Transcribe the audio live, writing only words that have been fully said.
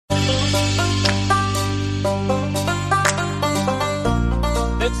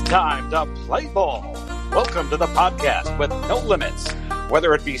time to play ball. Welcome to the podcast with no limits.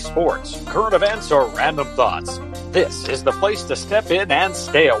 Whether it be sports, current events, or random thoughts, this is the place to step in and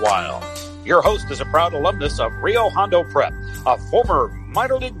stay a while. Your host is a proud alumnus of Rio Hondo Prep, a former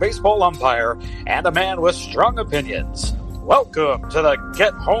minor league baseball umpire, and a man with strong opinions. Welcome to the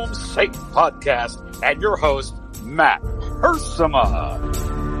Get Home Safe podcast and your host, Matt Hersema.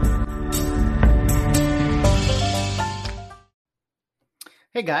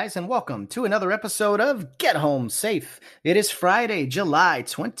 Hey guys, and welcome to another episode of Get Home Safe. It is Friday, July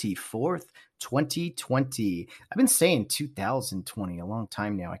 24th, 2020. I've been saying 2020 a long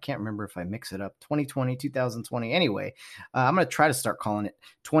time now. I can't remember if I mix it up. 2020, 2020. Anyway, I'm going to try to start calling it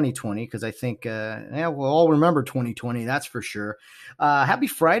 2020 because I think we'll all remember 2020, that's for sure. Happy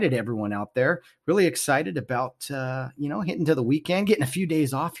Friday to everyone out there. Really excited about, hitting to the weekend, getting a few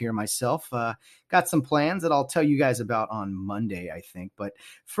days off here myself. Got some plans that I'll tell you guys about on Monday, I think. But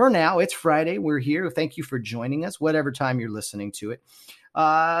for now, it's Friday. We're here. Thank you for joining us, whatever time you're listening to it.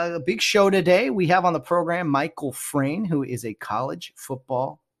 A big show today. We have on the program Michael Frayne, who is a college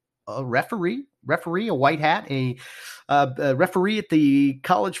football referee, a white hat, a referee at the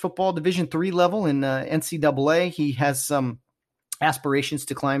college football Division III level in NCAA. He has some aspirations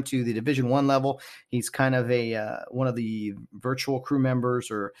to climb to the Division I level. He's kind of one of the virtual crew members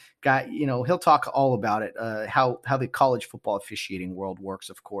or guy, he'll talk all about it, how the college football officiating world works,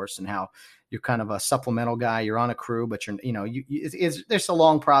 of course, and how you're kind of a supplemental guy. You're on a crew, but there's a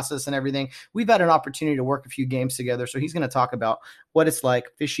long process and everything. We've had an opportunity to work a few games together. So he's going to talk about what it's like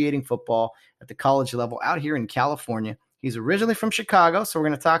officiating football at the college level out here in California. He's originally from Chicago. So we're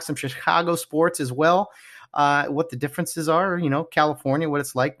going to talk some Chicago sports as well. What the differences are, California, what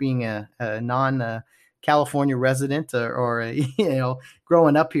it's like being a non-California resident or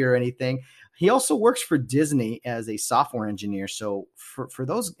growing up here or anything. He also works for Disney as a software engineer. So for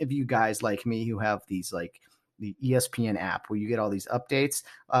those of you guys like me who have these like the ESPN app where you get all these updates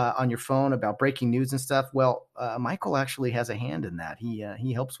on your phone about breaking news and stuff. Well, Michael actually has a hand in that.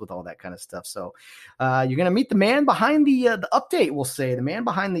 He helps with all that kind of stuff. So you're going to meet the man behind the update, we'll say, the man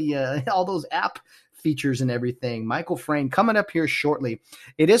behind the all those app features and everything. Michael Frayne coming up here shortly.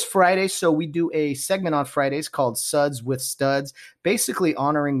 It is Friday, so we do a segment on Fridays called Suds with Studs, basically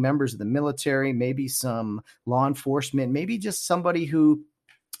honoring members of the military, maybe some law enforcement, maybe just somebody who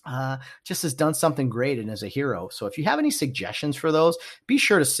just has done something great and is a hero. So if you have any suggestions for those, be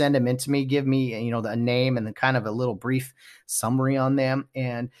sure to send them in to me. Give me, a name and then kind of a little brief summary on them.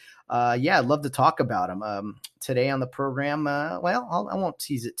 And I'd love to talk about them. Today on the program, I won't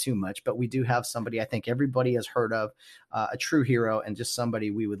tease it too much, but we do have somebody I think everybody has heard of, a true hero, and just somebody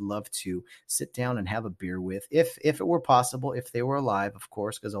we would love to sit down and have a beer with, if it were possible, if they were alive, of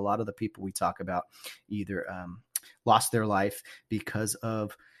course, because a lot of the people we talk about either lost their life because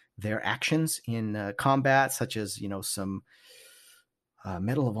of their actions in combat, such as, some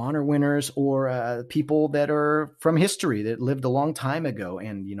Medal of Honor winners or people that are from history that lived a long time ago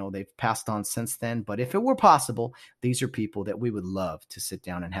and, they've passed on since then. But if it were possible, these are people that we would love to sit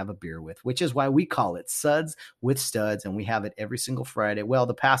down and have a beer with, which is why we call it Suds with Studs. And we have it every single Friday. Well,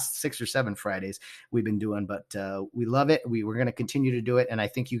 the past 6 or 7 Fridays we've been doing, but we love it. We're going to continue to do it. And I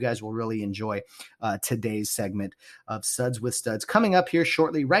think you guys will really enjoy today's segment of Suds with Studs coming up here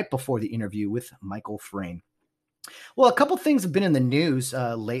shortly, right before the interview with Michael Frayne. Well, a couple things have been in the news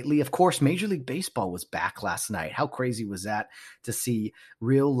lately. Of course, Major League Baseball was back last night. How crazy was that to see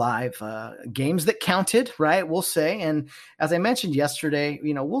real live games that counted, right? We'll say. And as I mentioned yesterday,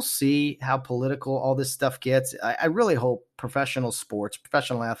 we'll see how political all this stuff gets. I really hope professional sports,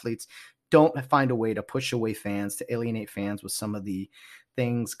 professional athletes don't find a way to push away fans, to alienate fans with some of the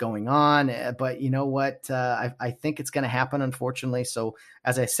things going on. But you know what? I think it's going to happen, unfortunately. So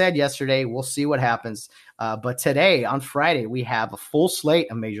as I said yesterday, we'll see what happens. But today, on Friday, we have a full slate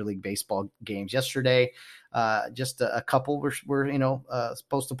of Major League Baseball games. Yesterday, just a couple were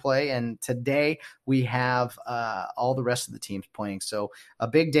supposed to play. And today we have all the rest of the teams playing. So a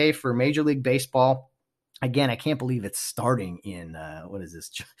big day for Major League Baseball. Again, I can't believe it's starting in,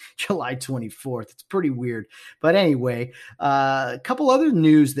 July 24th. It's pretty weird. But anyway, a couple other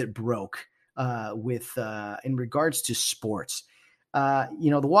news that broke in regards to sports. The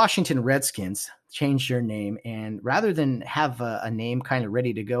Washington Redskins changed their name, and rather than have a name kind of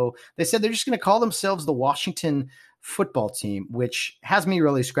ready to go, they said they're just going to call themselves the Washington Football Team, which has me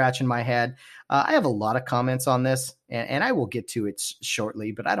really scratching my head. I have a lot of comments on this, and I will get to it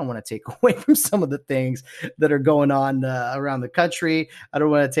shortly, but I don't want to take away from some of the things that are going on around the country. I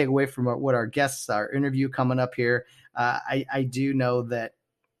don't want to take away from what our guests, our interview coming up here. I do know that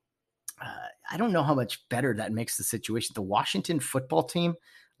I don't know how much better that makes the situation. The Washington Football Team,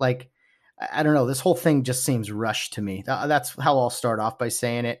 Like, I don't know. This whole thing just seems rushed to me. That's how I'll start off by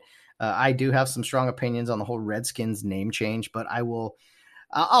saying it. I do have some strong opinions on the whole Redskins name change, but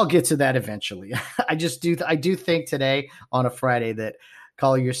I'll get to that eventually. I do think today on a Friday that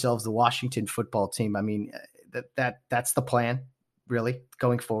calling yourselves the Washington football team, I mean, that's the plan really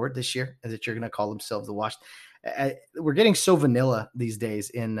going forward this year, is that you're going to call themselves the Washington. We're getting so vanilla these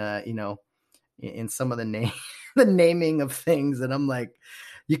days in some of the naming of things. And I'm like,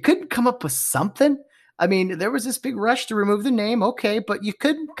 you couldn't come up with something. I mean, there was this big rush to remove the name. Okay. But you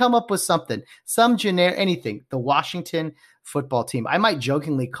couldn't come up with something, some generic, anything, the Washington football team. I might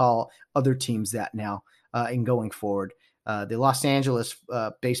jokingly call other teams that now in going forward. The Los Angeles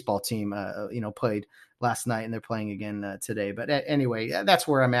baseball team, played last night and they're playing again today. But anyway, that's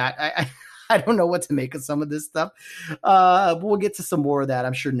where I'm at. I don't know what to make of some of this stuff. But we'll get to some more of that,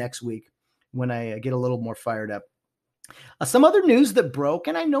 I'm sure, next week when I get a little more fired up. Some other news that broke,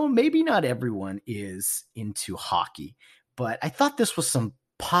 and I know maybe not everyone is into hockey, but I thought this was some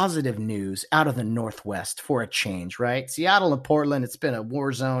positive news out of the Northwest for a change, right? Seattle and Portland, it's been a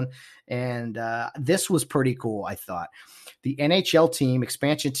war zone, and this was pretty cool, I thought. The NHL team,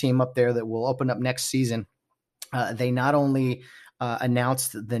 expansion team up there that will open up next season, they not only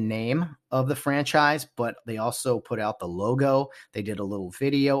announced the name of the franchise, but they also put out the logo. They did a little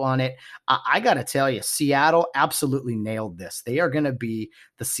video on it. I got to tell you, Seattle absolutely nailed this. They are going to be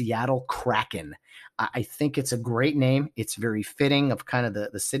the Seattle Kraken. I think it's a great name. It's very fitting of kind of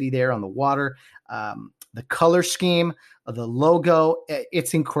the city there on the water. The color scheme, the logo,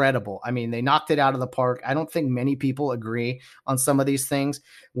 it's incredible. I mean, they knocked it out of the park. I don't think many people agree on some of these things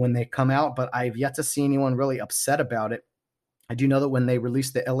when they come out, but I've yet to see anyone really upset about it. I do know that when they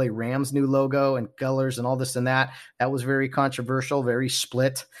released the LA Rams new logo and colors and all this and that was very controversial, very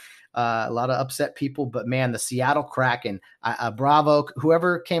split. A lot of upset people, but man, the Seattle Kraken, bravo,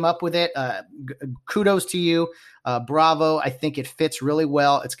 whoever came up with it, kudos to you. Bravo. I think it fits really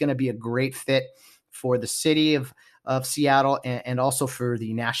well. It's going to be a great fit for the city of Seattle and also for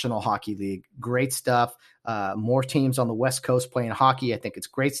the National Hockey League. Great stuff. More teams on the West Coast playing hockey. I think it's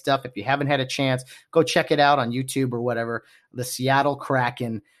great stuff. If you haven't had a chance, go check it out on YouTube or whatever. The Seattle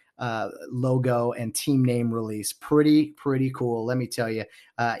Kraken logo and team name release. Pretty cool, let me tell you.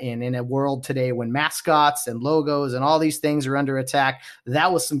 And in a world today when mascots and logos and all these things are under attack,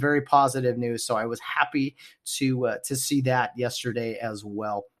 that was some very positive news. So I was happy to see that yesterday as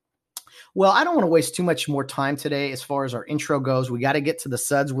well. Well, I don't want to waste too much more time today as far as our intro goes. We got to get to the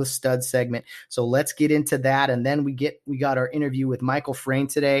Suds with Studs segment. So let's get into that. And then we got our interview with Michael Frayne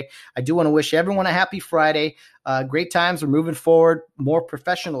today. I do want to wish everyone a happy Friday. Great times. We're moving forward. More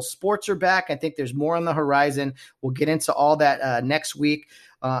professional sports are back. I think there's more on the horizon. We'll get into all that next week.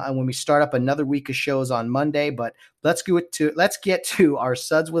 And when we start up another week of shows on Monday, but let's get to our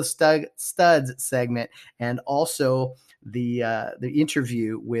Suds with Studs segment and also the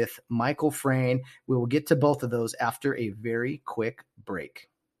interview with Michael Frayne. We will get to both of those after a very quick break.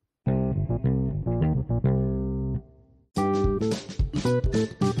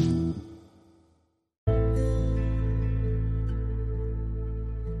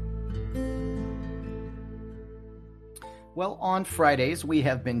 Well, on Fridays, we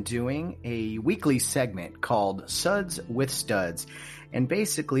have been doing a weekly segment called Suds with Studs. And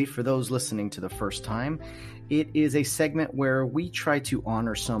basically, for those listening to the first time, it is a segment where we try to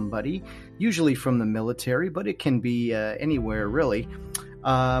honor somebody, usually from the military, but it can be anywhere, really.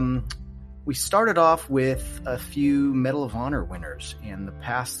 We started off with a few Medal of Honor winners in the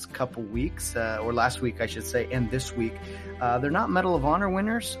past couple weeks, or last week, I should say, and this week. They're not Medal of Honor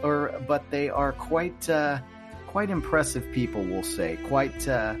winners, but they are quite impressive people, we'll say.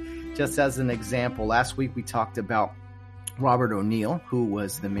 Just as an example, last week we talked about Robert O'Neill, who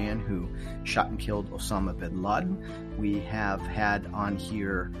was the man who shot and killed Osama bin Laden. We have had on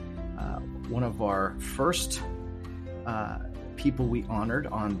here one of our first people we honored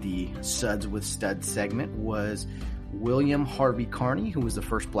on the Suds with Studs segment was William Harvey Carney, who was the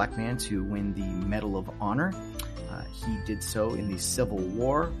first black man to win the Medal of Honor. He did so in the Civil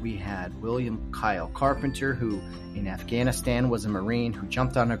War. We had William Kyle Carpenter, who in Afghanistan was a Marine who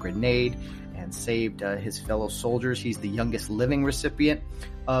jumped on a grenade and saved his fellow soldiers. He's the youngest living recipient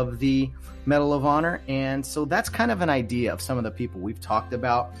of the Medal of Honor. And so that's kind of an idea of some of the people we've talked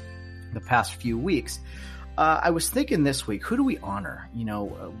about the past few weeks. I was thinking this week, who do we honor?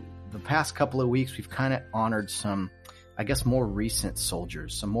 The past couple of weeks, we've kind of honored some, I guess, more recent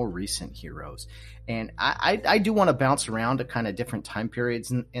soldiers, some more recent heroes. And I do want to bounce around to kind of different time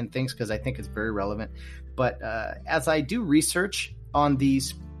periods and things because I think it's very relevant. But as I do research on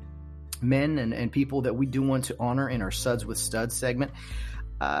these men and people that we do want to honor in our Suds with Studs segment,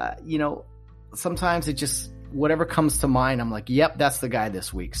 sometimes it just, whatever comes to mind, I'm like, yep, that's the guy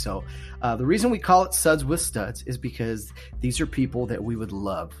this week. So the reason we call it Suds with Studs is because these are people that we would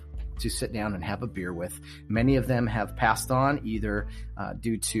love to sit down and have a beer with. Many of them have passed on either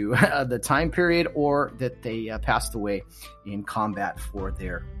due to the time period or that they passed away in combat for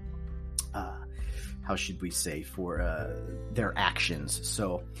their, for their actions.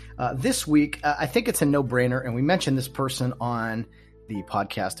 So this week, I think it's a no-brainer, and we mentioned this person on the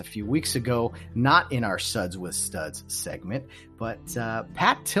podcast a few weeks ago, not in our Suds with Studs segment, but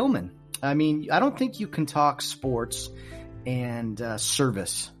Pat Tillman. I mean, I don't think you can talk sports and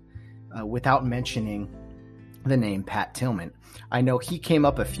service without mentioning the name Pat Tillman. I know he came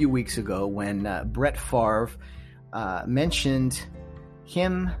up a few weeks ago when Brett Favre mentioned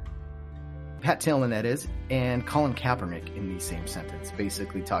him, Pat Tillman that is, and Colin Kaepernick in the same sentence,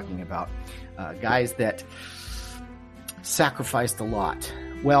 basically talking about guys that sacrificed a lot.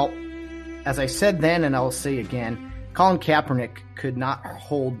 Well, as I said then, and I'll say again, Colin Kaepernick could not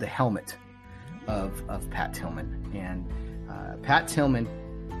hold the helmet of Pat Tillman. And Pat Tillman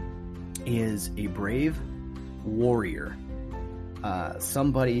is a brave warrior,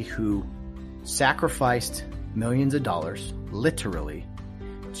 somebody who sacrificed millions of dollars, literally,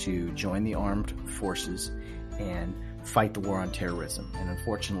 to join the armed forces and fight the war on terrorism. And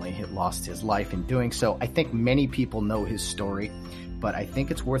unfortunately, he lost his life in doing so. I think many people know his story, but I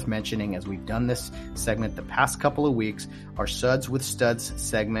think it's worth mentioning as we've done this segment the past couple of weeks, our Suds with Studs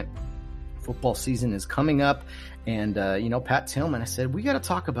segment. Football season is coming up, and Pat Tillman, I said, we got to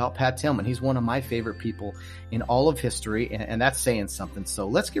talk about Pat Tillman. He's one of my favorite people in all of history, and that's saying something. So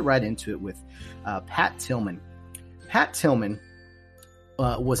let's get right into it with Pat Tillman. Pat Tillman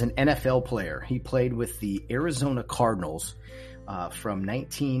was an NFL player. He played with the Arizona Cardinals from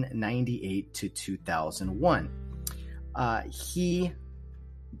 1998 to 2001. He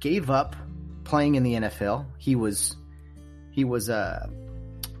gave up playing in the NFL. He was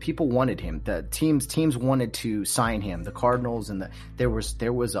people wanted him. The teams wanted to sign him. The Cardinals and there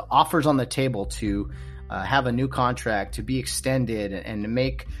was offers on the table to have a new contract, to be extended, and to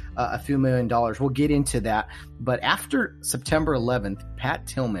make a few $1 million. We'll get into that. But after September 11th, Pat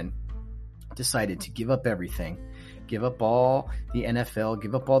Tillman decided to give up everything, give up all the NFL,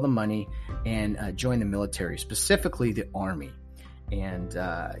 give up all the money, and join the military, specifically the Army. And,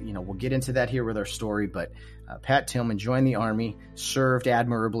 we'll get into that here with our story, but Pat Tillman joined the Army, served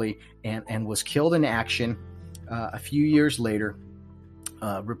admirably, and was killed in action a few years later.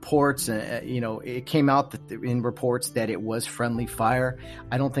 Reports, it came out in reports that it was friendly fire.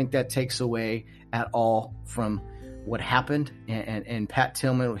 I don't think that takes away at all from what happened. And Pat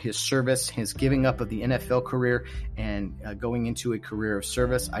Tillman, his service, his giving up of the NFL career and going into a career of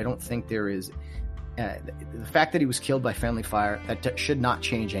service, I don't think there is the fact that he was killed by friendly fire, that should not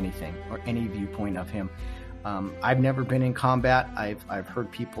change anything or any viewpoint of him. I've never been in combat. I've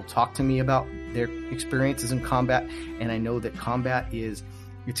heard people talk to me about their experiences in combat, and I know that combat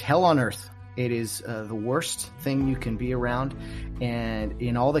it's hell on earth. It is the worst thing you can be around, and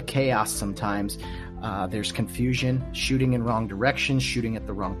in all the chaos sometimes there's confusion, shooting in wrong directions, shooting at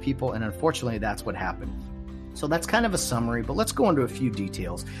the wrong people, and unfortunately that's what happened. So that's kind of a summary, but let's go into a few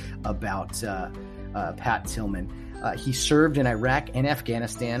details about Pat Tillman. He served in Iraq and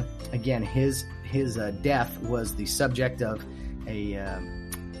Afghanistan. Again, his death was the subject of a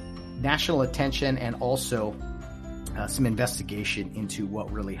national attention and also some investigation into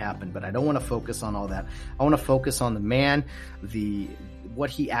what really happened. But I don't want to focus on all that. I want to focus on the man, what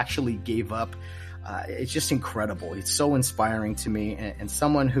he actually gave up. It's just incredible. It's so inspiring to me, and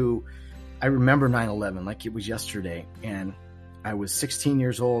someone who I remember 9/11 like it was yesterday. And I was 16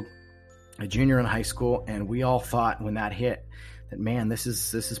 years old, a junior in high school, and we all thought when that hit that, man, this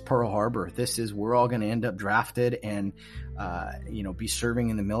is Pearl Harbor. We're all going to end up drafted and be serving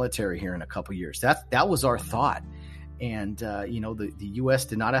in the military here in a couple years. That was our thought. And the U.S.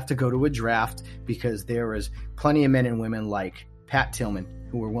 did not have to go to a draft because there was plenty of men and women like Pat Tillman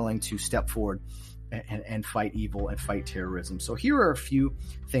who were willing to step forward and fight evil and fight terrorism. So here are a few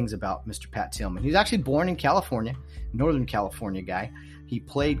things about Mr. Pat Tillman. He's actually born in California, Northern California guy. He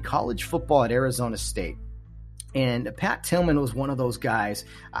played college football at Arizona State. And Pat Tillman was one of those guys.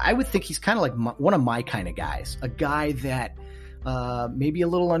 I would think he's kind of like one of my kind of guys, a guy that maybe a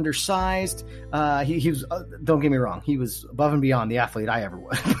little undersized. He was, don't get me wrong, he was above and beyond the athlete I ever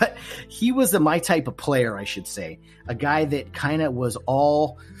was. But he was my type of player, I should say. A guy that kind of was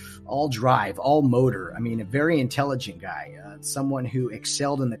all drive, all motor. I mean, a very intelligent guy, someone who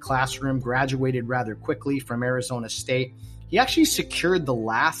excelled in the classroom, graduated rather quickly from Arizona State. He actually secured the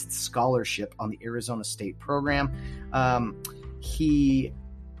last scholarship on the Arizona State program. He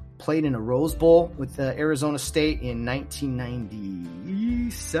played in a Rose Bowl with Arizona State in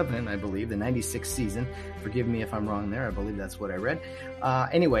 1997, I believe, the 96 season. Forgive me if I'm wrong there. I believe that's what I read.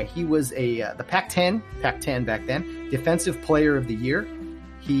 Anyway, he was the Pac-10 back then, Defensive Player of the Year.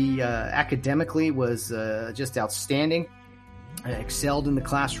 He academically was just outstanding. Excelled in the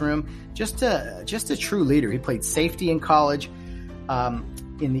classroom. Just a true leader. He played safety in college.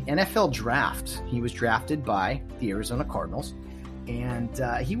 In the NFL draft, he was drafted by the Arizona Cardinals. And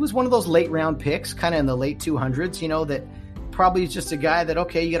he was one of those late round picks, kind of in the late 200s, that probably is just a guy that,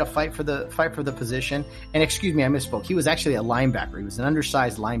 okay, you got to fight for the position. And excuse me, I misspoke. He was actually a linebacker. He was an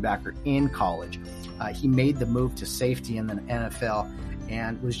undersized linebacker in college. He made the move to safety in the NFL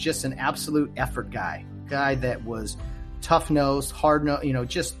and was just an absolute effort guy that was tough-nosed, hard-nosed,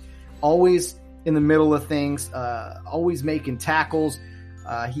 just always in the middle of things, always making tackles.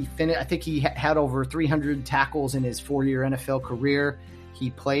 He finished. I think he had over 300 tackles in his 4-year NFL career. He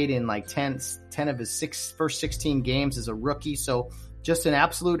played in like 10 of his first 16 games as a rookie. So just an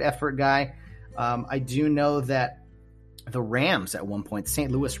absolute effort guy. I do know that the Rams at one point,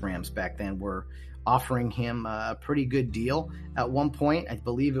 St. Louis Rams back then, were offering him a pretty good deal at one point. I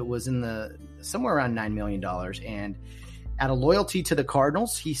believe it was somewhere around $9 million. And out of loyalty to the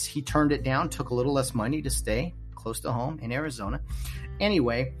Cardinals, he turned it down, took a little less money to stay close to home in Arizona.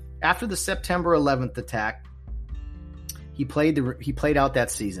 Anyway, after the September 11th attack, he played out that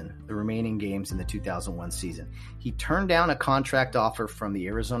season, the remaining games in the 2001 season. He turned down a contract offer from the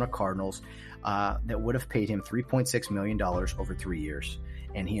Arizona Cardinals that would have paid him $3.6 million over 3 years,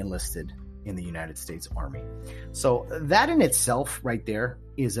 and he enlisted in the United States Army. So that in itself right there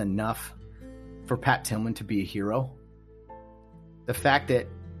is enough for Pat Tillman to be a hero. The fact that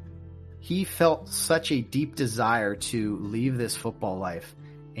he felt such a deep desire to leave this football life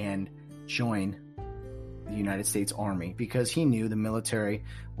and join the United States Army because he knew the military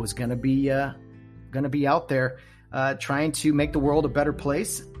was going to be out there trying to make the world a better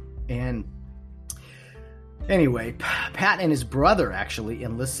place. And anyway, Pat and his brother actually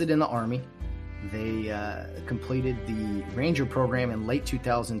enlisted in the Army. They completed the Ranger program in late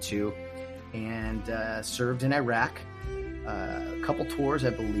 2002 and served in Iraq. A couple tours, I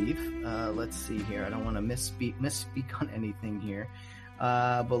believe. Let's see here. I don't want to misspeak on anything here.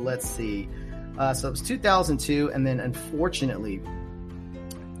 But let's see. So it was 2002, and then unfortunately,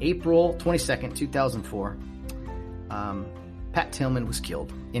 April 22nd, 2004, Pat Tillman was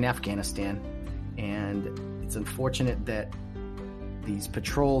killed in Afghanistan. And it's unfortunate that these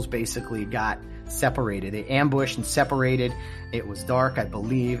patrols basically got separated. They ambushed and separated. It was dark, I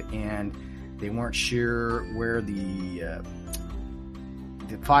believe, and they weren't sure where the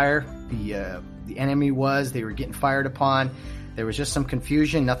enemy was. They were getting fired upon. There was just some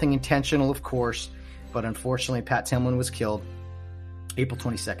confusion, nothing intentional, of course, but unfortunately, Pat Tillman was killed April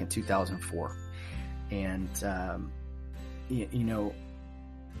 22nd, 2004. And,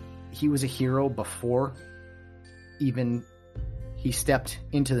 he was a hero before even he stepped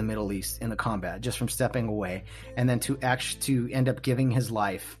into the Middle East in the combat, just from stepping away, and then to end up giving his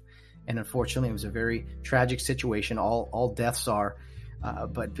life. And unfortunately, it was a very tragic situation. All deaths are,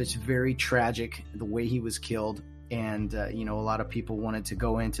 but it's very tragic the way he was killed. And, a lot of people wanted to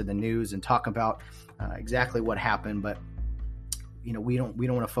go into the news and talk about exactly what happened. But, we don't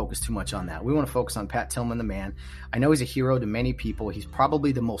want to focus too much on that. We want to focus on Pat Tillman, the man. I know he's a hero to many people. He's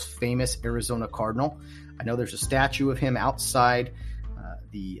probably the most famous Arizona Cardinal. I know there's a statue of him outside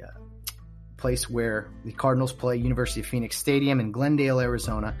the place where the Cardinals play, University of Phoenix Stadium in Glendale,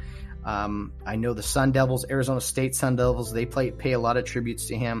 Arizona. I know the Sun Devils, Arizona State Sun Devils, they pay a lot of tributes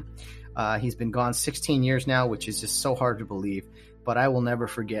to him. He's been gone 16 years now, which is just so hard to believe. But I will never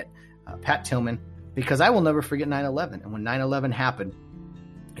forget Pat Tillman, because I will never forget 9/11. And when 9/11 happened,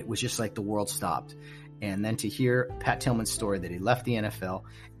 it was just like the world stopped. And then to hear Pat Tillman's story that he left the NFL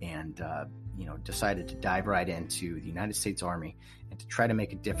and decided to dive right into the United States Army and to try to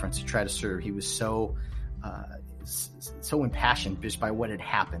make a difference, to try to serve. He was so impassioned just by what had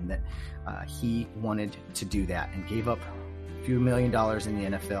happened that he wanted to do that and gave up a few $1 million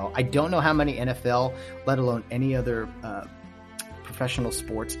in the NFL. I don't know how many NFL, let alone any other professional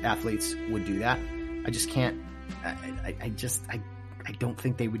sports athletes would do that. I just can't. I don't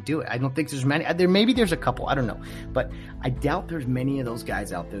think they would do it. I don't think there's many. Maybe there's a couple. I don't know, but I doubt there's many of those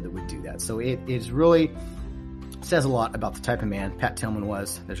guys out there that would do that. So it is really says a lot about the type of man Pat Tillman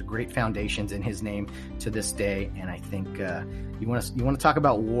was. There's great foundations in his name to this day, and I think you want to talk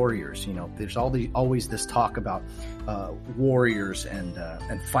about warriors. There's always this talk about warriors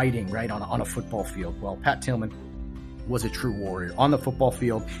and fighting right on a football field. Well, Pat Tillman was a true warrior on the football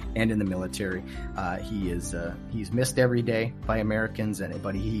field and in the military. He's missed every day by Americans,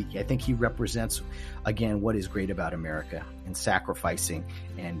 but I think he represents again what is great about America and sacrificing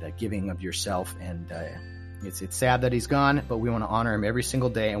and giving of yourself. And it's sad that he's gone, but we want to honor him every single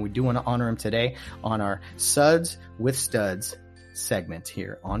day, and we do want to honor him today on our Suds with Studs segment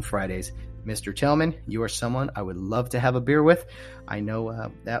here on Fridays. Mr. Tillman, you are someone I would love to have a beer with. I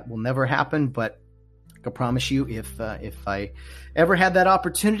know that will never happen, but I can promise you if I ever had that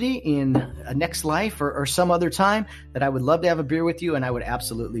opportunity in a next life or some other time, that I would love to have a beer with you, and I would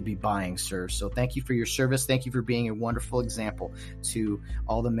absolutely be buying, sir. So thank you for your service. Thank you for being a wonderful example to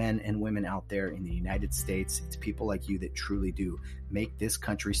all the men and women out there in the United States. It's people like you that truly do make this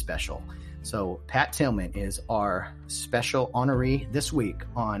country special. So Pat Tillman is our special honoree this week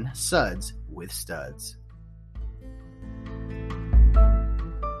on Suds with Studs.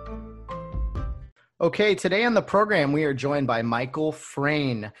 Okay, today on the program, we are joined by Michael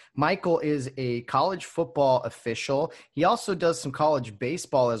Frayne. Michael is a college football official. He also does some college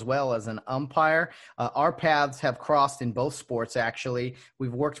baseball as well as an umpire. Our paths have crossed in both sports, actually.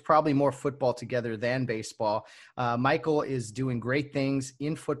 We've worked probably more football together than baseball. Michael is doing great things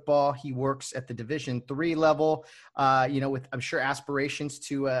in football. He works at the Division III level, with, I'm sure, aspirations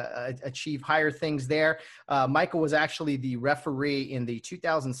to achieve higher things there. Michael was actually the referee in the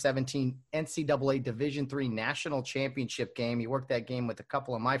 2017 NCAA Division III National Championship game. He worked that game with a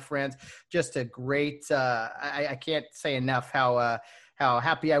couple of my friends. Just a great, I can't say enough how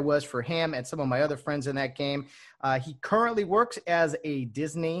happy I was for him and some of my other friends in that game. He currently works as a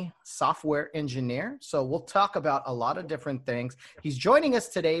Disney software engineer. So we'll talk about a lot of different things. He's joining us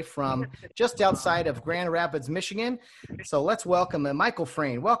today from just outside of Grand Rapids, Michigan. So let's welcome Michael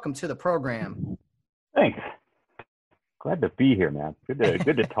Frayne. Welcome to the program. Thanks. Glad to be here, man. Good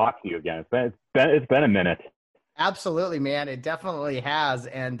to talk to you again. It's been a minute. Absolutely, man. It definitely has.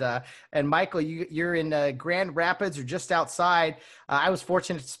 And Michael, you're in Grand Rapids or just outside. I was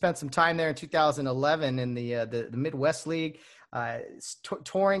fortunate to spend some time there in 2011 in the Midwest League,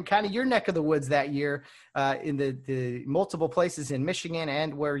 touring kind of your neck of the woods that year in the multiple places in Michigan,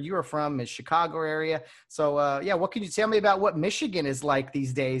 and where you are from is Chicago area. So what can you tell me about what Michigan is like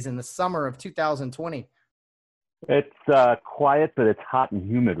these days in the summer of 2020? It's quiet, but it's hot and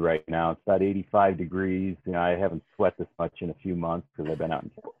humid right now. It's about 85 degrees. I haven't sweat this much in a few months because I've been out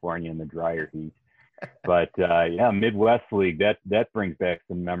in California in the drier heat. But Midwest League, that brings back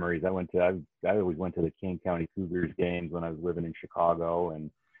some memories. I always went to the King County Cougars games when I was living in Chicago,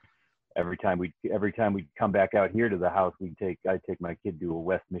 and every time we'd come back out here to the house, I'd take my kid to a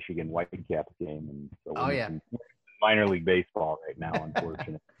West Michigan Whitecaps game, and so minor league baseball right now,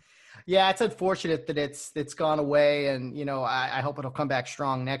 unfortunately. Yeah, it's unfortunate that it's gone away, and I hope it'll come back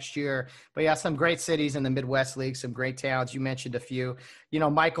strong next year. But yeah, some great cities in the Midwest League, some great towns. You mentioned a few.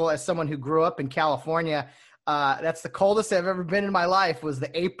 Michael, as someone who grew up in California, that's the coldest I've ever been in my life. Was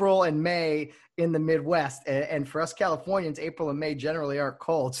the April and May in the Midwest, and for us Californians, April and May generally aren't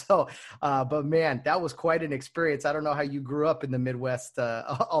cold. So, but man, that was quite an experience. I don't know how you grew up in the Midwest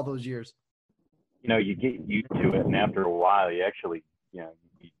all those years. You get used to it, and after a while, you actually,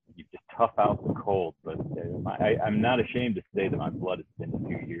 you just tough out the cold. But I'm not ashamed to say that my blood has been a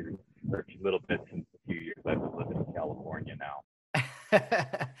few years, or a little bit since a few years I've been living in California now.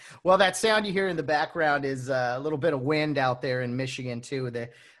 Well, that sound you hear in the background is a little bit of wind out there in Michigan too. The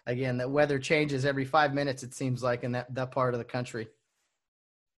weather changes every 5 minutes, it seems like, in that part of the country.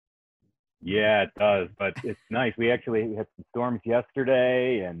 Yeah, it does, but it's nice. We actually had some storms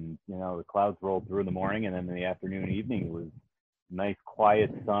yesterday, and the clouds rolled through in the morning, and then in the afternoon and evening it was nice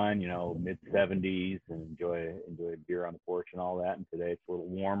quiet sun, mid 70s, and enjoy a beer on the porch and all that. And today it's a little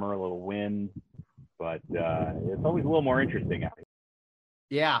warmer, a little wind, but it's always a little more interesting out here.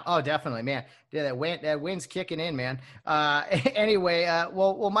 Yeah. Oh, definitely, man. Yeah, that wind's kicking in, man. Anyway,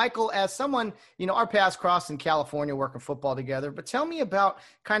 well, Michael, as someone, our paths crossed in California working football together, but tell me about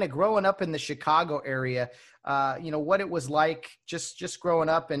kind of growing up in the Chicago area, what it was like just growing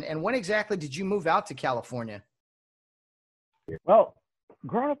up, and when exactly did you move out to California? Well,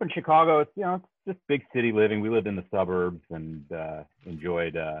 growing up in Chicago, it's just big city living. We lived in the suburbs and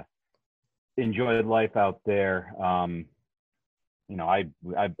enjoyed life out there. I've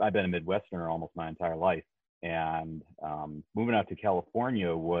been a Midwesterner almost my entire life, and moving out to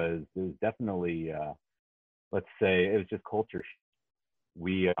California was definitely, let's say, it was just culture.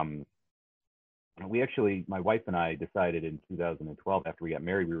 We actually, my wife and I decided in 2012, after we got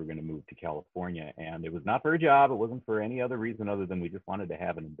married, we were going to move to California, and it was not for a job. It wasn't for any other reason other than we just wanted to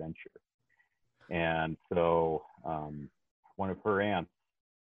have an adventure. And so one of her aunts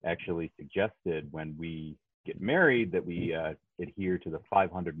actually suggested when we get married that we adhere to the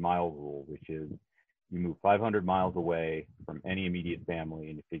 500-mile rule, which is you move 500 miles away from any immediate family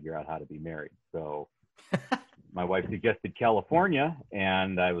and you figure out how to be married. So my wife suggested California,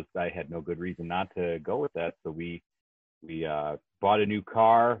 and I had no good reason not to go with that. So we bought a new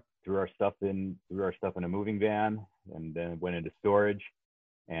car, threw our stuff in a moving van, and then went into storage.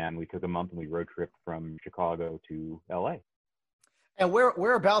 And we took a month and we road tripped from Chicago to LA. And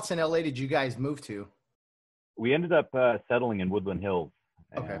whereabouts in LA did you guys move to? We ended up settling in Woodland Hills,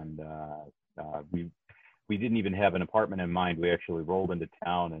 okay. And we didn't even have an apartment in mind. We actually rolled into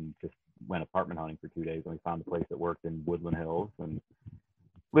town and just went apartment hunting for 2 days, and we found a place that worked in Woodland Hills and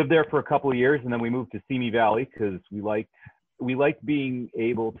lived there for a couple of years. And then we moved to Simi Valley because we liked being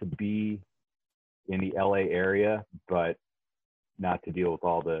able to be in the LA area, but not to deal with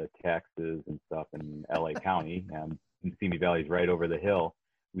all the taxes and stuff in LA County. And Simi Valley is right over the hill.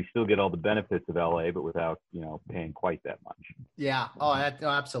 We still get all the benefits of LA, but without, paying quite that much. Yeah. Oh,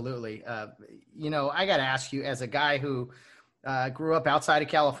 absolutely. I got to ask you, as a guy who grew up outside of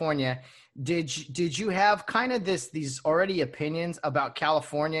California, did you have kind of these already opinions about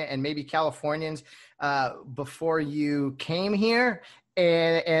California and maybe Californians before you came here?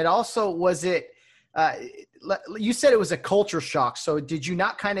 And also, was it, you said it was a culture shock. So did you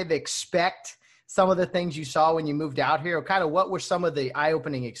not kind of expect some of the things you saw when you moved out here? Or kind of what were some of the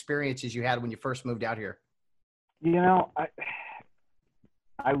eye-opening experiences you had when you first moved out here? I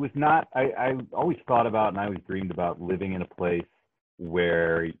always thought about and I always dreamed about living in a place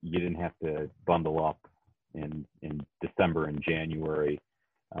where you didn't have to bundle up in December and January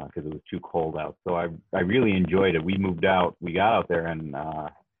because it was too cold out. So I really enjoyed it. We got out there in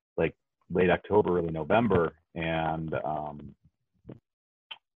like late October, early November, and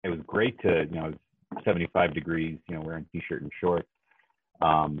it was great to, it was 75 degrees, wearing t-shirt and shorts.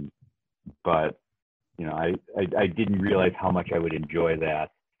 But, I didn't realize how much I would enjoy that.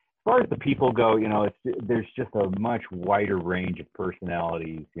 As far as the people go, there's just a much wider range of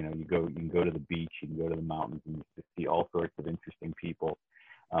personalities. You can go to the beach, you can go to the mountains, and just see all sorts of interesting people.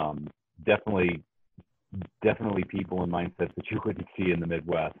 Definitely people in mindsets that you wouldn't see in the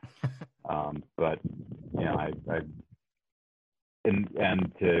Midwest. But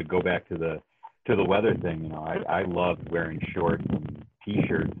and to go back to the weather thing, I love wearing shorts and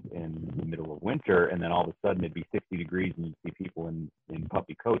t-shirts in the middle of winter, and then all of a sudden it'd be 60 degrees and you'd see people in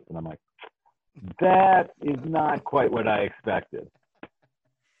puffy coats, and I'm like, that is not quite what I expected.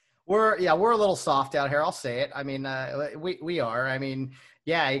 We're a little soft out here. I'll say it. I mean, we are. I mean,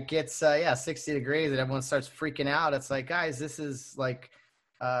 yeah, it gets 60 degrees and everyone starts freaking out. It's like, guys, this is like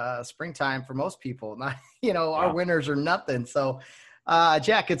springtime for most people. Not, our winters are nothing. So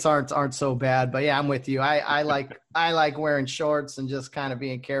jackets aren't so bad. But yeah, I'm with you. I like wearing shorts and just kind of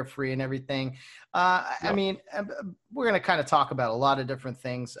being carefree and everything. I mean, we're going to kind of talk about a lot of different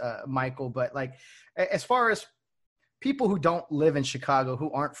things, Michael, but like as far as people who don't live in Chicago,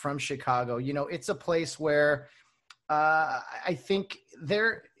 who aren't from Chicago, it's a place where I think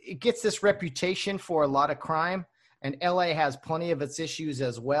it gets this reputation for a lot of crime, and LA has plenty of its issues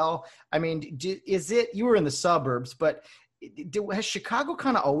as well. I mean, you were in the suburbs, but has Chicago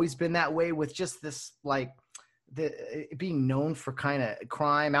kind of always been that way with just this, like being known for kind of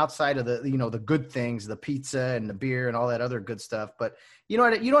crime outside of the, the good things, the pizza and the beer and all that other good stuff? But you know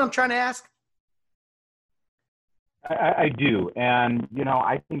what I'm trying to ask? I do. And,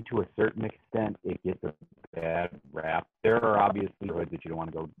 I think to a certain extent it gets a bad rap. There are obviously neighborhoods that you don't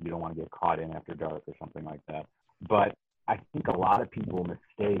want to get caught in after dark or something like that. But I think a lot of people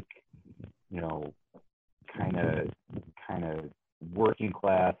mistake, kind of working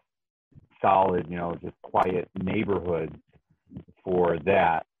class, solid, just quiet neighborhoods for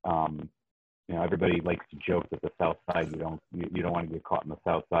that. Everybody likes to joke that the South Side, you don't want to get caught in the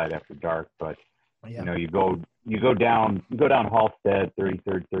South Side after dark, but yeah. You go down Halsted,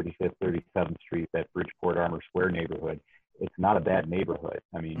 33rd, 35th, 37th Street, that Bridgeport Armour Square neighborhood. It's not a bad neighborhood.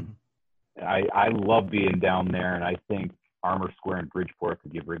 I mean, I love being down there, and I think Armour Square and Bridgeport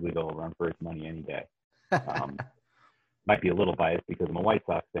could give Wrigleyville a run for its money any day. Might be a little biased because I'm a White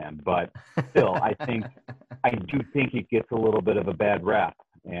Sox fan, but still, I do think it gets a little bit of a bad rap,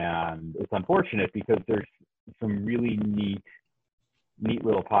 and it's unfortunate because there's some really neat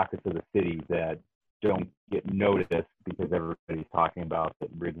little pockets of the city that don't get noticed because everybody's talking about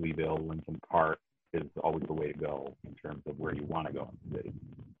that Wrigleyville, Lincoln Park is always the way to go in terms of where you want to go in the city.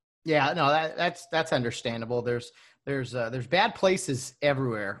 Yeah, no, that's understandable. There's bad places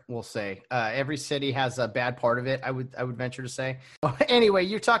everywhere. We'll say every city has a bad part of it. I would venture to say. Anyway,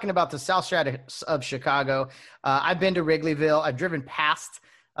 you're talking about the South Side of Chicago. I've been to Wrigleyville. I've driven past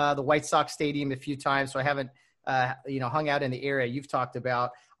the White Sox Stadium a few times, so I haven't, hung out in the area you've talked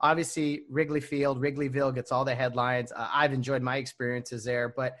about. Obviously, Wrigley Field, Wrigleyville gets all the headlines. I've enjoyed my experiences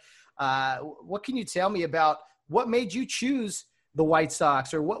there, but what can you tell me about what made you choose the White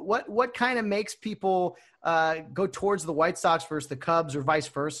Sox, or what kind of makes people go towards the White Sox versus the Cubs, or vice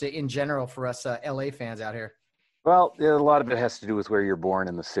versa in general for us LA fans out here? Well, yeah, a lot of it has to do with where you're born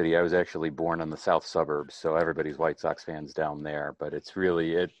in the city. I was actually born in the south suburbs, so everybody's White Sox fans down there. But it's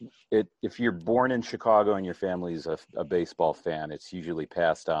really it. If you're born in Chicago and your family's a baseball fan, it's usually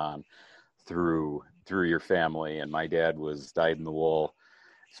passed on through your family. And my dad was dyed-in-the-wool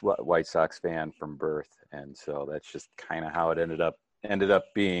White Sox fan from birth, and so that's just kind of how it ended up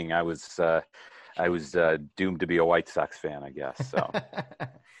being. I was doomed to be a White Sox fan, I guess. So.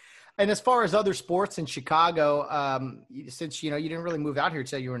 And as far as other sports in Chicago, since you didn't really move out here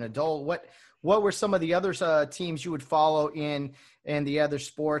until you were an adult, what were some of the other teams you would follow in the other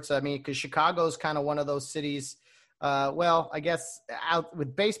sports? I mean, because Chicago's kind of one of those cities. I guess out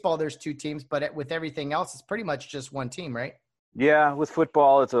with baseball, there's two teams, but with everything else, it's pretty much just one team, right? Yeah, with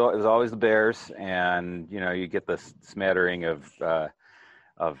football, it's always the Bears, and you get the smattering of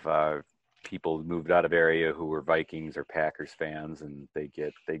people who moved out of area who were Vikings or Packers fans, and they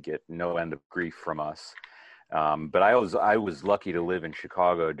get no end of grief from us. But I was lucky to live in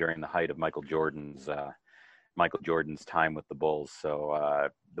Chicago during the height of Michael Jordan's time with the Bulls. So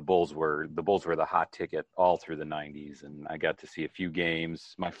the Bulls were the hot ticket all through the 90s, and I got to see a few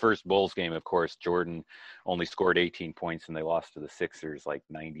games. My first Bulls game, of course, Jordan only scored 18 points and they lost to the Sixers like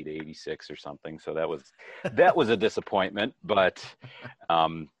 90-86 or something. So that was a disappointment, but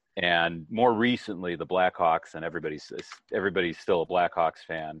and more recently, the Blackhawks, and everybody's still a Blackhawks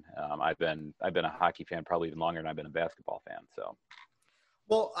fan. I've been a hockey fan probably even longer than I've been a basketball fan. So,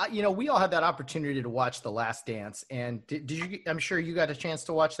 well, we all had that opportunity to watch The Last Dance, and did you? I'm sure you got a chance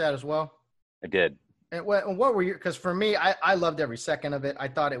to watch that as well. I did. And what were your? Because for me, I loved every second of it. I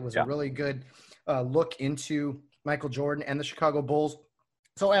thought it was a really good look into Michael Jordan and the Chicago Bulls.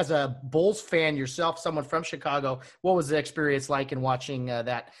 So as a Bulls fan yourself, someone from Chicago, what was the experience like in watching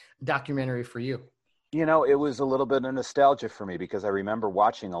that documentary for you? It was a little bit of nostalgia for me because I remember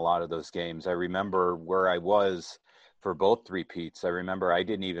watching a lot of those games. I remember where I was for both three-peats. I remember I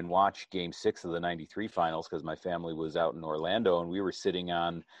didn't even watch Game 6 of the 93 finals because my family was out in Orlando, and we were sitting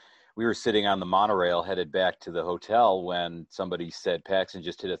on the monorail headed back to the hotel when somebody said Paxson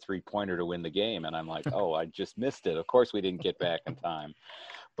just hit a three-pointer to win the game. And I'm like, oh, I just missed it. Of course we didn't get back in time.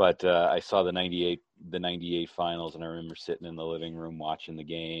 But I saw the 98 finals, and I remember sitting in the living room watching the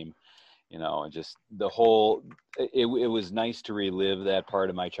game, and just the whole, it was nice to relive that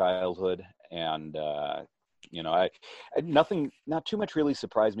part of my childhood. And, not too much really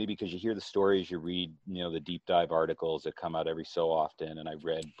surprised me because you hear the stories, you read, the deep dive articles that come out every so often. And I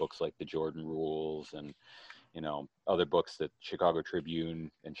read books like The Jordan Rules and, other books that Chicago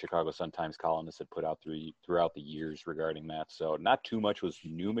Tribune and Chicago Sun-Times columnists had put out throughout the years regarding that. So not too much was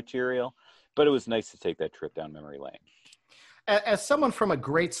new material, but it was nice to take that trip down memory lane. As someone from a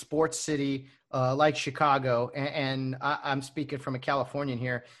great sports city like Chicago, and I'm speaking from a Californian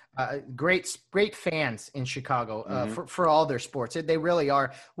here, great fans in Chicago for all their sports. They really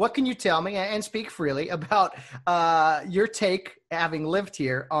are. What can you tell me, and speak freely, about your take, having lived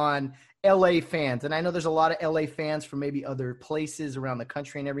here, on LA fans? And I know there's a lot of LA fans from maybe other places around the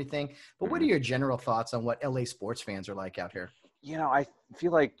country and everything, but what are your general thoughts on what LA sports fans are like out here? I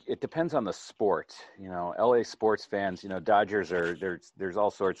feel like it depends on the sport. LA sports fans, Dodgers there's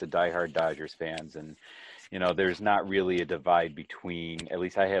all sorts of diehard Dodgers fans, and there's not really a divide between, at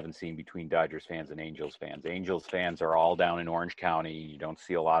least I haven't seen, between Dodgers fans and Angels fans. Angels fans are all down in Orange County. You don't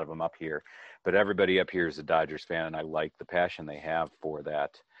see a lot of them up here, but everybody up here is a Dodgers fan, and I like the passion they have for the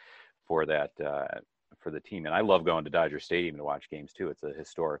team. And I love going to Dodger Stadium to watch games too. It's a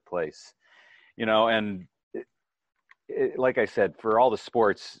historic place, and like I said, for all the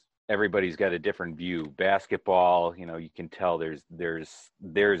sports, everybody's got a different view. Basketball, you can tell there's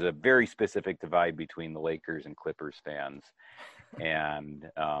a very specific divide between the Lakers and Clippers fans. And,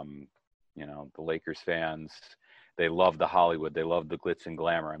 the Lakers fans, they love the Hollywood. They love the glitz and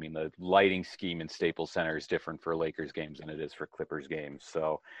glamour. I mean, the lighting scheme in Staples Center is different for Lakers games than it is for Clippers games.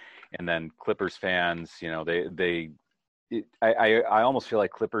 So, and then Clippers fans, I almost feel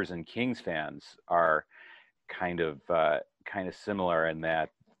like Clippers and Kings fans are kind of similar in that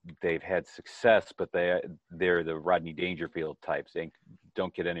they've had success, but they're the Rodney Dangerfield types. They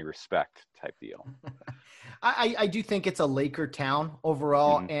don't get any respect type deal. I do think it's a Laker town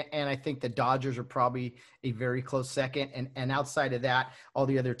overall, Mm-hmm. and I think the Dodgers are probably a very close second. And outside of that, all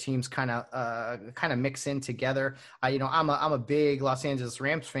the other teams kind of mix in together. I'm a big Los Angeles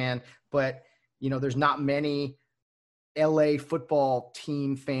Rams fan, but there's not many LA football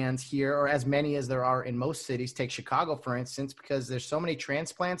team fans here, or as many as there are in most cities. Take Chicago, for instance, because there's so many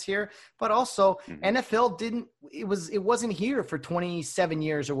transplants here, but also NFL it wasn't here for 27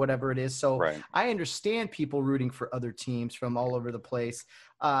 years or whatever it is. So Right. I understand people rooting for other teams from all over the place.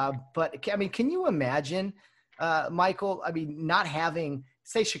 But I mean, can you imagine, Michael, I mean, not having,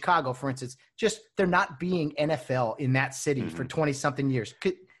 say Chicago, for instance, just there not being NFL in that city for 20 something years?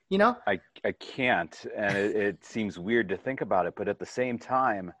 I can't, and it seems weird to think about it, but at the same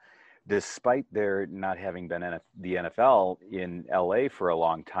time, despite there not having been the NFL in LA for a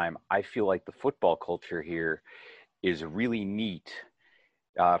long time, I feel like the football culture here is really neat,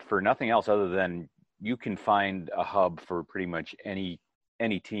 for nothing else other than you can find a hub for pretty much any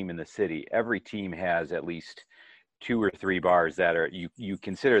team in the city. Every team has at least 2 or 3 bars that are, you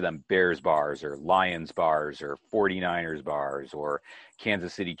consider them Bears bars or Lions bars or 49ers bars or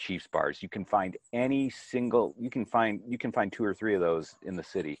Kansas City Chiefs bars. You can find you can find 2 or 3 of those in the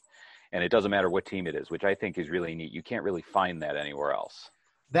city, and it doesn't matter what team it is, which I think is really neat. You can't really find that anywhere else.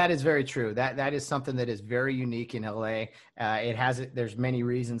 That is very true. That is something that is very unique in LA. There's many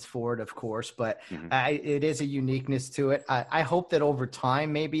reasons for it, of course, but it is a uniqueness to it. I hope that over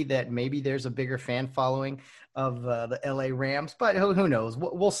time, maybe there's a bigger fan following of the LA Rams, but who knows?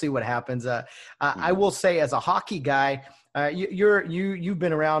 We'll see what happens. I will say, as a hockey guy, you've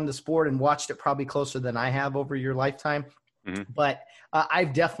been around the sport and watched it probably closer than I have over your lifetime. But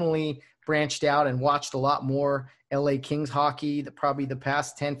I've definitely branched out and watched a lot more LA Kings hockey probably the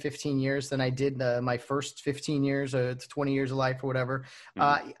past 10, 15 years than I did my first 15 years or 20 years of life or whatever.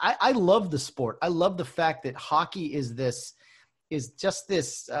 I love the sport. I love the fact that hockey is just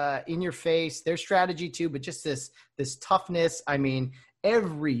this in your face, their strategy too, but just this toughness. I mean,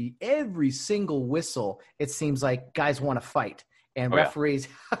 every single whistle, it seems like guys want to fight. And referees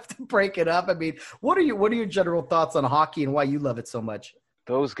have to break it up. I mean, what are your general thoughts on hockey and why you love it so much?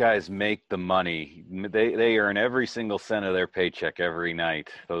 Those guys make the money. They earn every single cent of their paycheck every night.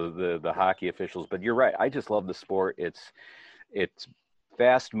 The hockey officials. But you're right. I just love the sport. It's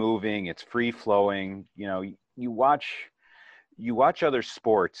fast moving. It's free flowing. You watch other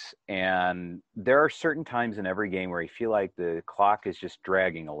sports, and there are certain times in every game where you feel like the clock is just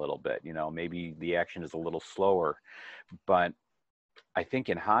dragging a little bit. Maybe the action is a little slower, but I think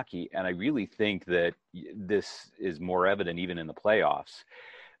in hockey, and I really think that this is more evident even in the playoffs,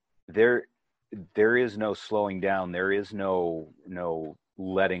 there is no slowing down. There is no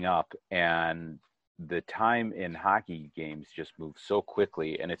letting up. And the time in hockey games just moves so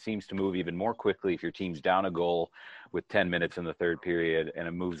quickly, and it seems to move even more quickly if your team's down a goal with 10 minutes in the third period, and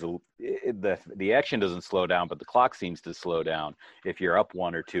it moves. The action doesn't slow down, but the clock seems to slow down if you're up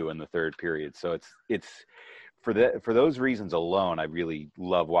 1 or 2 in the third period. So it's for those reasons alone, I really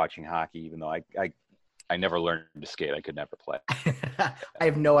love watching hockey, even though I never learned to skate. I could never play. I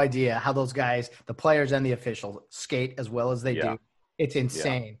have no idea how those guys, the players and the officials, skate as well as they do. It's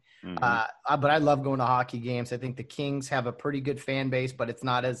insane. But I love going to hockey games. I think the Kings have a pretty good fan base, but it's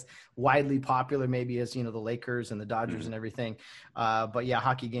not as widely popular maybe as, the Lakers and the Dodgers and everything. But yeah,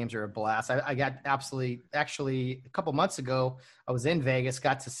 hockey games are a blast. I got actually a couple months ago, I was in Vegas,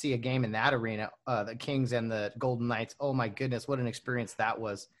 got to see a game in that arena, the Kings and the Golden Knights. Oh my goodness, what an experience that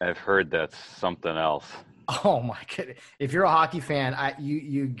was. I've heard that's something else. Oh my goodness. If you're a hockey fan,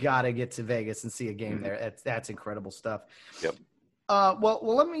 you got to get to Vegas and see a game there. That's incredible stuff. Yep. Well,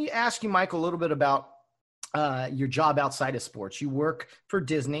 let me ask you, Michael, a little bit about your job outside of sports. You work for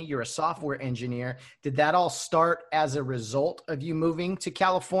Disney. You're a software engineer. Did that all start as a result of you moving to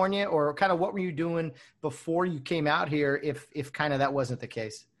California, or kind of what were you doing before you came out here, if kind of that wasn't the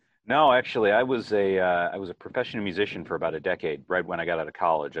case? No, actually, I was a professional musician for about a decade. Right when I got out of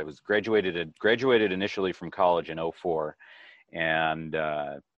college, I was graduated initially from college in 2004, and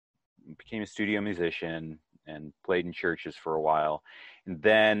became a studio musician and played in churches for a while. And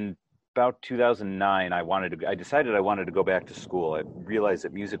then about 2009, I decided I wanted to go back to school. I realized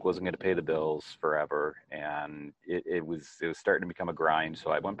that music wasn't going to pay the bills forever, and it was starting to become a grind. So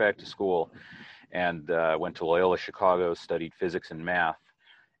I went back to school and went to Loyola Chicago, studied physics and math,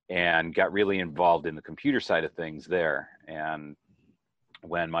 and got really involved in the computer side of things there. And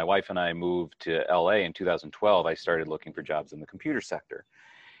when my wife and I moved to LA in 2012, I started looking for jobs in the computer sector.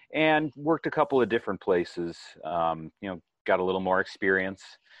 And worked a couple of different places. Got a little more experience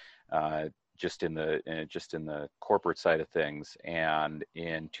just in the corporate side of things. And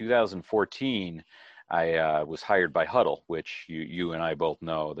in 2014, I was hired by Huddle, which you and I both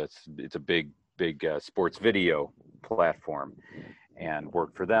know it's a big sports video platform, and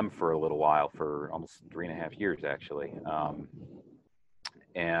worked for them for a little while, for almost 3.5 years actually.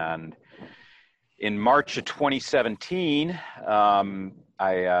 And in March of 2017,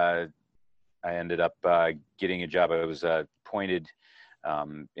 I ended up getting a job. I was pointed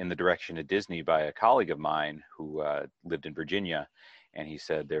in the direction of Disney by a colleague of mine who lived in Virginia. And he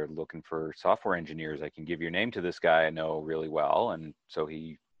said, they're looking for software engineers. I can give your name to this guy I know really well. And so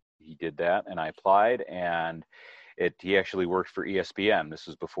he did that, and I applied, and he actually worked for ESPN. This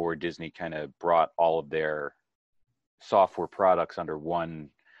was before Disney kind of brought all of their software products under one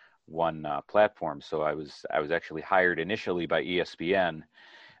platform. So I was actually hired initially by ESPN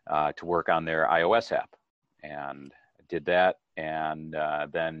to work on their iOS app, and I did that. And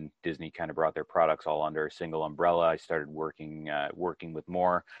then Disney kind of brought their products all under a single umbrella. I started working with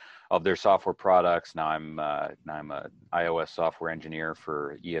more of their software products. Now I'm a iOS software engineer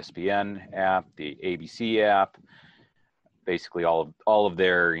for ESPN app, the ABC app, basically all of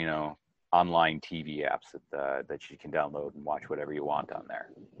their online TV apps that you can download and watch whatever you want on there.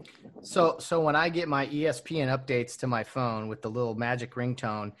 So when I get my ESPN updates to my phone with the little magic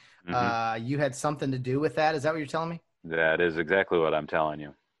ringtone, you had something to do with that? Is that what you're telling me? That is exactly what I'm telling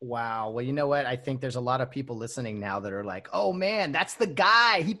you. Wow. Well, you know what? I think there's a lot of people listening now that are like, oh man, that's the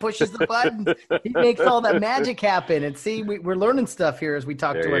guy. He pushes the buttons. He makes all that magic happen. And see, we're learning stuff here as we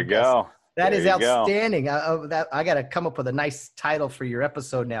talk to our guests. That is outstanding. I got to come up with a nice title for your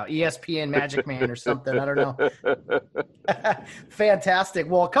episode now. ESPN Magic Man or something. I don't know. Fantastic.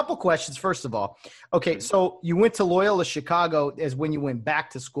 Well, a couple questions. First of all, okay, so you went to Loyola Chicago as when you went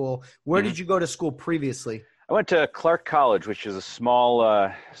back to school. Where did you go to school previously? I went to Clark College, which is a small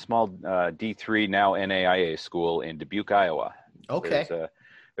D3 now NAIA school in Dubuque, Iowa. Okay.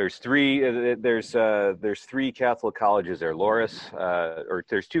 There's three Catholic colleges there.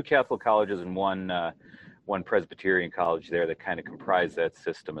 There's two Catholic colleges and one Presbyterian college there that kind of comprise that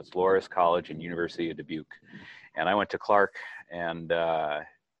system. It's Loras College and University of Dubuque. And I went to Clark, and I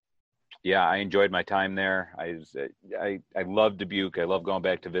enjoyed my time there. I love Dubuque. I love going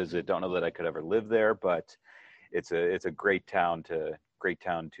back to visit. Don't know that I could ever live there, but it's a great town to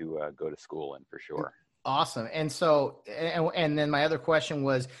go to school in, for sure. Awesome. And so, and then my other question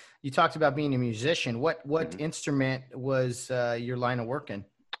was, you talked about being a musician. What instrument was your line of work in?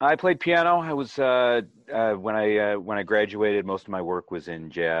 I played piano. I was when I graduated, most of my work was in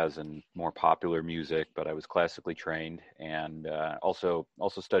jazz and more popular music, but I was classically trained, and also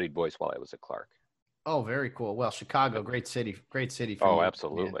studied voice while I was at Clark. Oh, very cool. Well, Chicago, great city for you.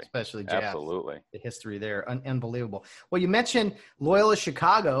 Absolutely. Yeah, especially jazz. Absolutely. The history there, unbelievable. Well, you mentioned Loyola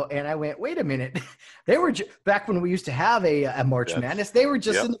Chicago, and I went, wait a minute. They were back when we used to have a March Madness. They were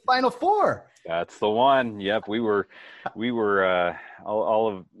just in the Final Four. That's the one. Yep, we were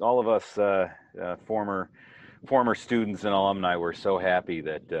all of us former students and alumni were so happy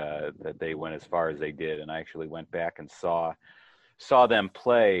that they went as far as they did, and I actually went back and saw them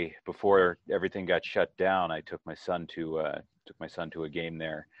play before everything got shut down. I took my son to a game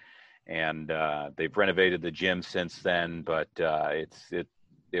there, and they've renovated the gym since then. But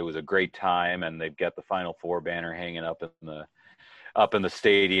it was a great time, and they've got the Final Four banner hanging up in the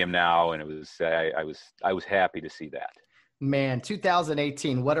stadium now, and it was I was happy to see that. Man,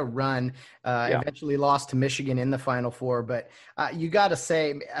 2018, what a run. Eventually lost to Michigan in the Final Four, but you got to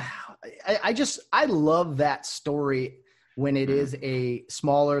say, I love that story. When it is a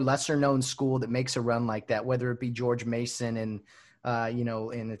smaller, lesser known school that makes a run like that, whether it be George Mason and,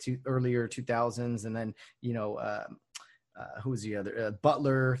 in the earlier 2000s, and then, who's the other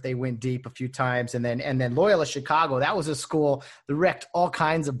Butler, they went deep a few times. And then Loyola Chicago, that was a school that wrecked all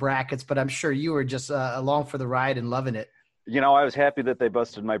kinds of brackets, but I'm sure you were just along for the ride and loving it. I was happy that they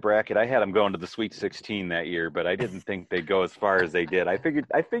busted my bracket. I had them going to the Sweet 16 that year, but I didn't think they'd go as far as they did. I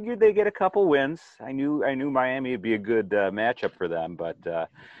figured they'd get a couple wins. I knew Miami would be a good matchup for them, but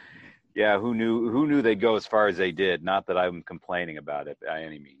who knew they'd go as far as they did? Not that I'm complaining about it by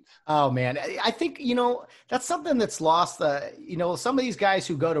any means. Oh man, I think that's something that's lost. Some of these guys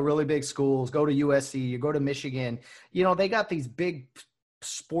who go to really big schools, go to USC, you go to Michigan, they got these big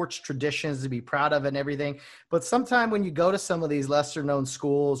sports traditions to be proud of and everything. But sometime when you go to some of these lesser known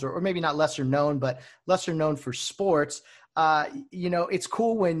schools, or maybe not lesser known, but lesser known for sports, it's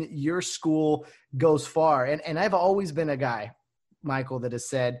cool when your school goes far. And I've always been a guy, Michael, that has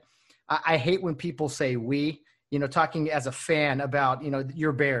said, I hate when people say we, talking as a fan about,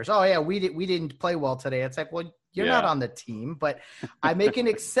 your Bears. Oh yeah, we didn't play well today. It's like, well, you're not on the team, but I make an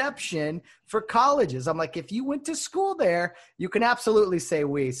exception for colleges. I'm like, if you went to school there, you can absolutely say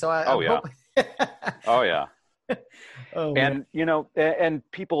we. So Oh yeah. Oh, man. And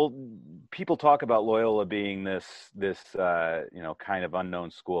and people talk about Loyola being this kind of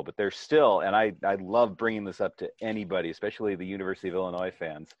unknown school, but they're still, and I love bringing this up to anybody, especially the University of Illinois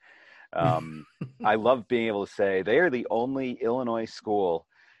fans. I love being able to say they are the only Illinois school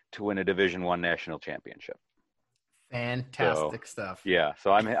to win a Division I national championship. Fantastic stuff. Yeah,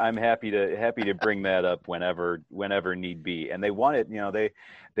 so I'm happy to bring that up whenever need be. And they won it.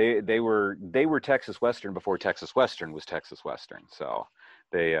 They were Texas Western before Texas Western was Texas Western. So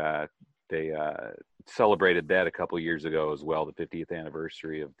they celebrated that a couple years ago as well, the 50th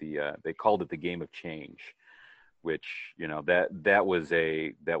anniversary of they called it the Game of Change, which that was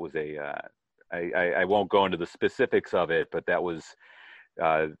a I won't go into the specifics of it, but that was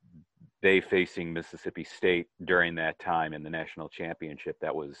they facing Mississippi State during that time in the national championship.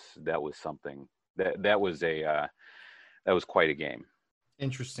 That was something that was quite a game.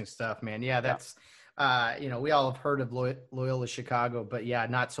 Interesting stuff, man. Yeah, that's we all have heard of Loyola Chicago, but yeah,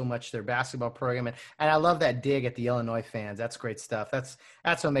 not so much their basketball program. And I love that dig at the Illinois fans. That's great stuff. That's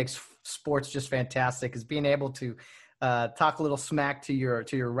what makes sports just fantastic, is being able to talk a little smack to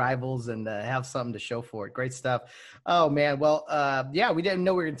your rivals and have something to show for it. Great stuff. Oh man. Well, we didn't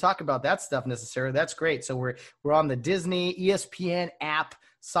know we were going to talk about that stuff necessarily. That's great. So we're on the Disney ESPN app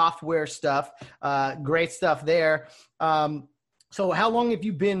software stuff. Great stuff there. So how long have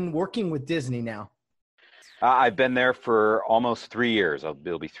you been working with Disney now? I've been there for almost 3 years.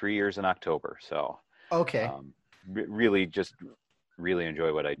 It'll be 3 years in October. So okay. Really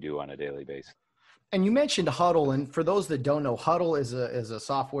enjoy what I do on a daily basis. And you mentioned Huddle, and for those that don't know, Huddle is a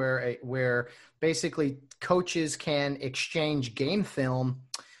software where basically coaches can exchange game film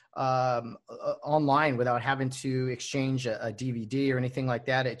online without having to exchange a DVD or anything like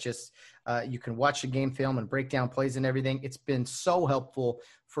that. It just you can watch the game film and break down plays and everything. It's been so helpful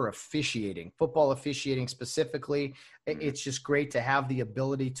for officiating, football officiating specifically. It's just great to have the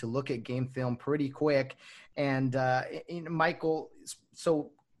ability to look at game film pretty quick. And Michael,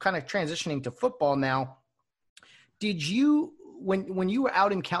 so kind of transitioning to football now, did you, when you were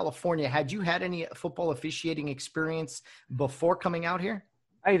out in California, had you had any football officiating experience before coming out here?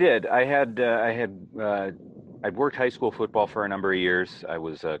 I did. I'd worked high school football for a number of years. I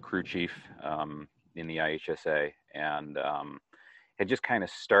was a crew chief in the IHSA, and had just kind of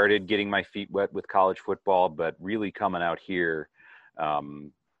started getting my feet wet with college football, but really coming out here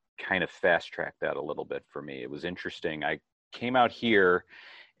kind of fast tracked that a little bit for me. It was interesting. I came out here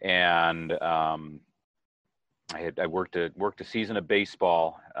and I worked a season of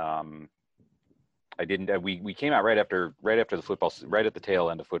baseball. We came out right after the football, right at the tail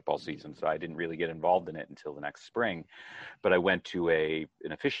end of football season. So I didn't really get involved in it until the next spring, but I went to an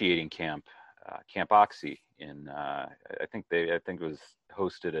officiating camp, Camp Oxy I think it was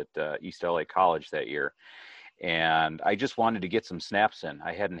hosted at East LA College that year. And I just wanted to get some snaps in.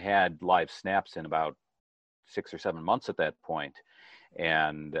 I hadn't had live snaps in about 6 or 7 months at that point.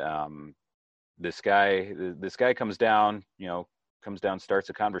 And this guy comes down, starts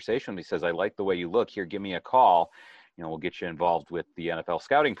a conversation. He says, "I like the way you look. Here, give me a call. We'll get you involved with the NFL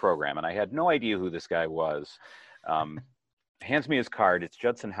scouting program." And I had no idea who this guy was. Hands me his card. It's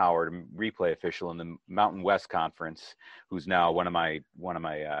Judson Howard, a replay official in the Mountain West Conference, who's now one of my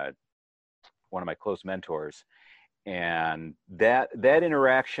close mentors. And that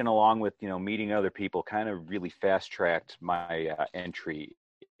interaction, along with meeting other people, kind of really fast tracked my entry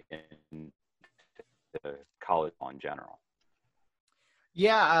in college in general.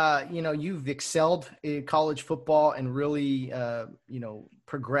 Yeah, you've excelled in college football and really,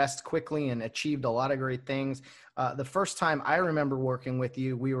 progressed quickly and achieved a lot of great things. The first time I remember working with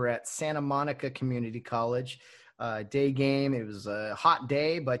you, we were at Santa Monica Community College, day game. It was a hot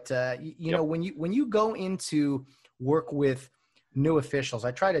day, but Yep. when you go into work with new officials,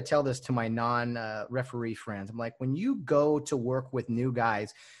 I try to tell this to my non-referee friends. I'm like, when you go to work with new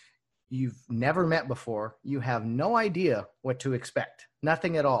guys you've never met before, you have no idea what to expect,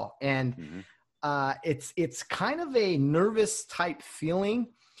 nothing at all. And it's kind of a nervous type feeling,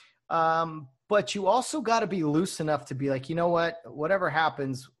 but you also got to be loose enough to be like, you know what, whatever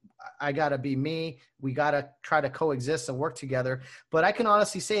happens, I got to be me. We got to try to coexist and work together. But I can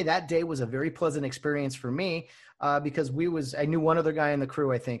honestly say that day was a very pleasant experience for me because I knew one other guy in the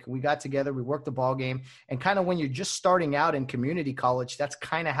crew, I think. We got together, we worked the ball game. And kind of when you're just starting out in community college, that's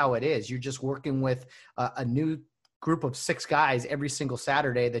kind of how it is. You're just working with a new group of 6 guys every single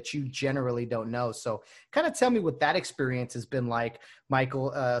Saturday that you generally don't know. So kind of tell me what that experience has been like,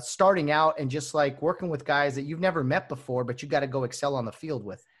 Michael, starting out and just like working with guys that you've never met before, but you got to go excel on the field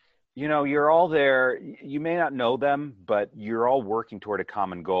with. you're all there. You may not know them, but you're all working toward a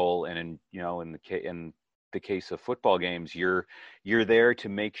common goal. And in the case of football games, you're there to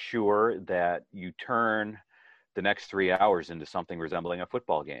make sure that you turn the next 3 hours into something resembling a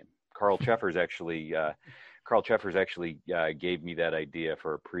football game. Carl Cheffers actually gave me that idea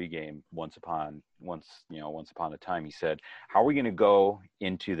for a pregame once upon a time. He said, "How are we going to go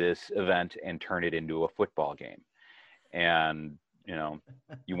into this event and turn it into a football game?" And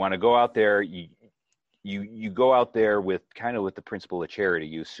you want to go out there. You go out there with the principle of charity.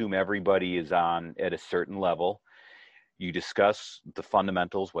 You assume everybody is on at a certain level. You discuss the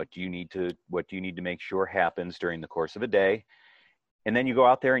fundamentals. What do you need to make sure happens during the course of a day? And then you go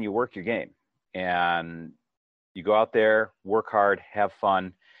out there and you work your game. And you go out there, work hard, have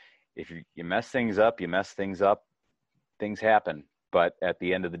fun. If you mess things up, things happen. But at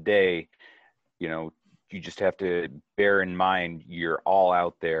the end of the day, you just have to bear in mind you're all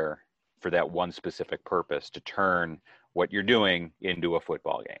out there for that one specific purpose, to turn what you're doing into a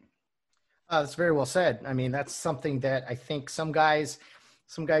football game. That's very well said. I mean, that's something that I think some guys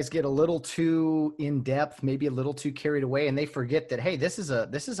get a little too in depth, maybe a little too carried away, and they forget that, hey, this is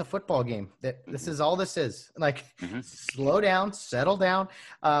a football game. That this is all this is. Like, slow down, settle down.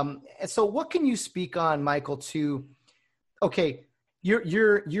 And so, what can you speak on, Michael? Okay,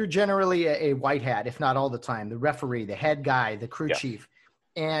 you're generally a white hat, if not all the time, the referee, the head guy, the crew chief.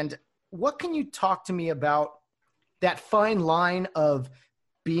 And what can you talk to me about that fine line of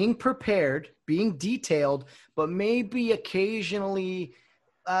being prepared, being detailed, but maybe occasionally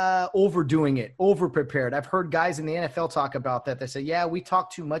overdoing it, over-prepared? I've heard guys in the NFL talk about that. They say, yeah, we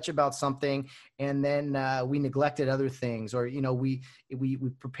talked too much about something and then we neglected other things, or, we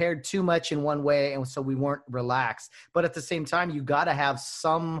prepared too much in one way and so we weren't relaxed. But at the same time, you got to have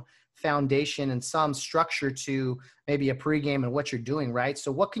some foundation and some structure to maybe a pregame and what you're doing, right?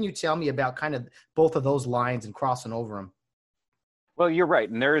 So what can you tell me about kind of both of those lines and crossing over them? Well, you're right.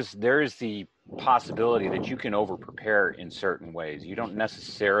 And there's the possibility that you can over-prepare in certain ways. You don't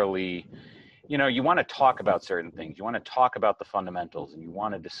necessarily, you want to talk about certain things. You want to talk about the fundamentals, and you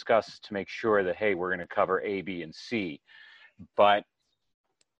want to discuss to make sure that, hey, we're going to cover A, B, and C. But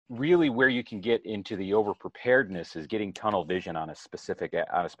really where you can get into the over-preparedness is getting tunnel vision on a specific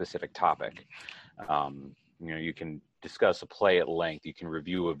topic. You can discuss a play at length. You can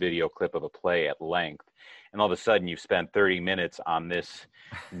review a video clip of a play at length. And all of a sudden you've spent 30 minutes on this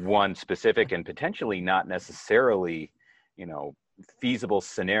one specific and potentially not necessarily, feasible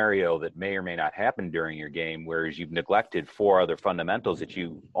scenario that may or may not happen during your game, whereas you've neglected 4 other fundamentals that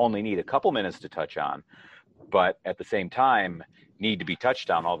you only need a couple minutes to touch on, but at the same time need to be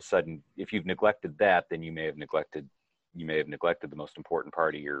touched on. All of a sudden, if you've neglected that, then you may have neglected the most important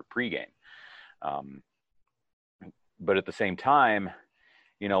part of your pregame. But at the same time,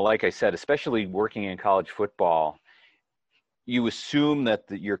 like I said, especially working in college football, you assume that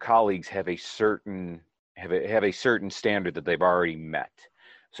your colleagues have a certain standard that they've already met.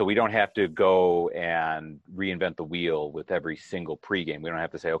 So we don't have to go and reinvent the wheel with every single pregame. We don't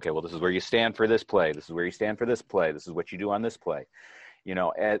have to say, okay, well, this is where you stand for this play. This is where you stand for this play. This is what you do on this play.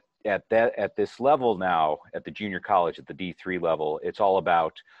 At this level now, at the junior college, at the D3 level, it's all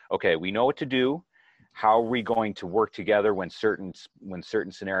about, okay, we know what to do. How are we going to work together when certain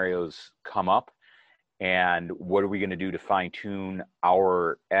scenarios come up? And what are we going to do to fine tune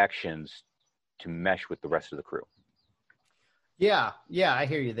our actions to mesh with the rest of the crew? Yeah, I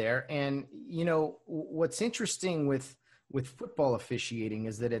hear you there. And what's interesting with football officiating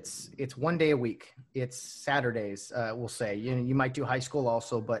is that it's one day a week. It's Saturdays, we'll say. You might do high school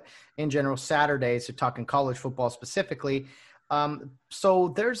also, but in general, Saturdays. So talking college football specifically.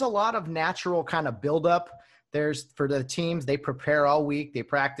 So there's a lot of natural kind of buildup. There's for the teams, they prepare all week. They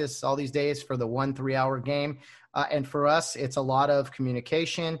practice all these days for the 1 3-hour game. And for us, it's a lot of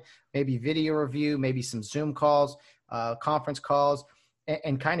communication, maybe video review, maybe some Zoom calls, conference calls,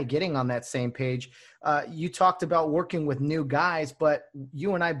 and kind of getting on that same page. You talked about working with new guys, but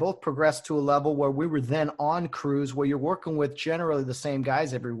you and I both progressed to a level where we were then on crews where you're working with generally the same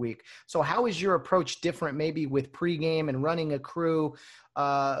guys every week. So how is your approach different maybe with pregame and running a crew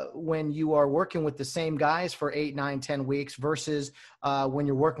when you are working with the same guys for 8, 9, 10 weeks versus when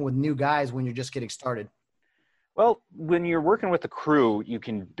you're working with new guys when you're just getting started? Well, when you're working with a crew, you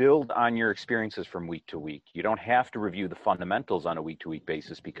can build on your experiences from week to week. You don't have to review the fundamentals on a week-to-week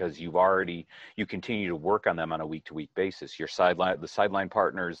basis because you continue to work on them on a week-to-week basis. The sideline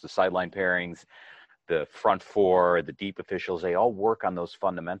partners, the sideline pairings, the front four, the deep officials, they all work on those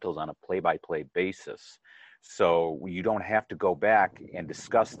fundamentals on a play-by-play basis. So you don't have to go back and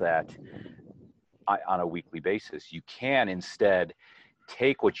discuss that on a weekly basis. You can instead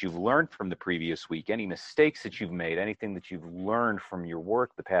take what you've learned from the previous week, any mistakes that you've made, anything that you've learned from your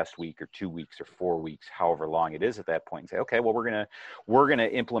work the past week or 2 weeks or 4 weeks, however long it is at that point, and say, okay, well, we're gonna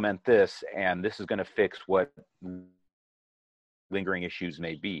implement this, and this is gonna fix what lingering issues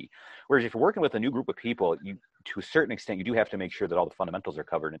may be. Whereas if you're working with a new group of people, you, to a certain extent, you do have to make sure that all the fundamentals are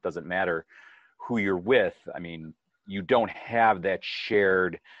covered. And it doesn't matter who you're with. I mean, you don't have that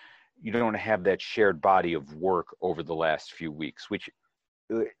shared body of work over the last few weeks, which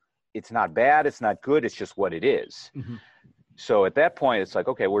it's not bad, it's not good, it's just what it is. Mm-hmm. So at that point, it's like,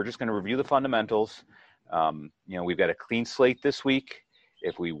 okay, we're just going to review the fundamentals. We've got a clean slate this week.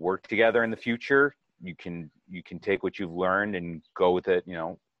 If we work together in the future, you can take what you've learned and go with it,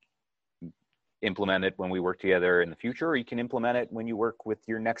 implement it when we work together in the future, or you can implement it when you work with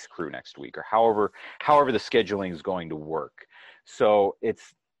your next crew next week, or however the scheduling is going to work. So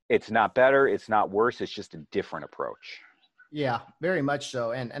it's not better, it's not worse, it's just a different approach. Yeah, very much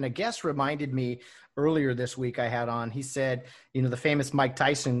so. And a guest reminded me earlier this week I had on, he said, the famous Mike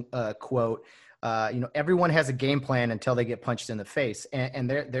Tyson quote, everyone has a game plan until they get punched in the face. And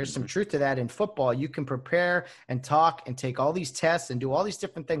there's some truth to that in football. You can prepare and talk and take all these tests and do all these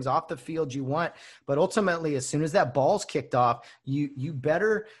different things off the field you want. But ultimately, as soon as that ball's kicked off, you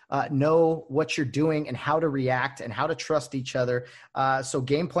better know what you're doing and how to react and how to trust each other. So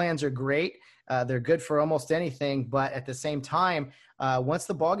game plans are great. They're good for almost anything. But at the same time, once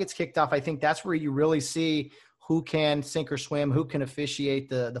the ball gets kicked off, I think that's where you really see who can sink or swim, who can officiate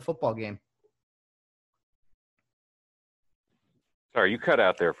the football game. Sorry, you cut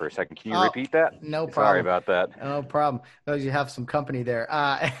out there for a second. Can you repeat that? No problem. Sorry about that. No problem. Those you have some company there.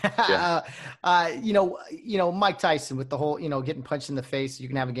 Yeah. Mike Tyson with the whole, getting punched in the face. You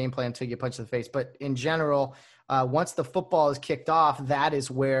can have a game plan until you get punched in the face. But in general, once the football is kicked off, that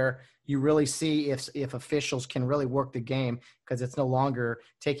is where you really see if officials can really work the game, because it's no longer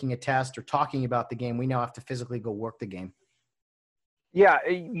taking a test or talking about the game. We now have to physically go work the game. Yeah,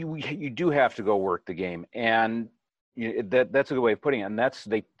 you do have to go work the game, and that's a good way of putting it. And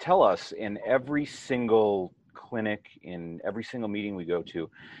they tell us in every single clinic, in every single meeting we go to,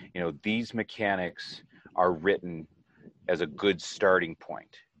 these mechanics are written as a good starting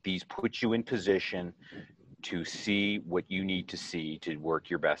point. These put you in position to see what you need to see to work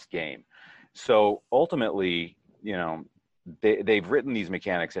your best game. So ultimately, they've written these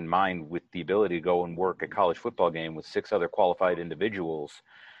mechanics in mind with the ability to go and work a college football game with 6 other qualified individuals.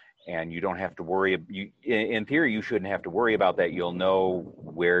 And you don't have to worry. In theory, you shouldn't have to worry about that. You'll know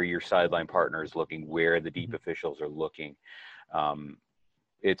where your sideline partner is looking, where the deep officials are looking.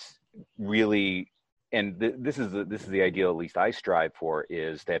 It's really, and this is the ideal, at least I strive for,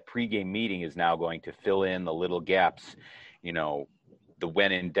 is that pregame meeting is now going to fill in the little gaps, the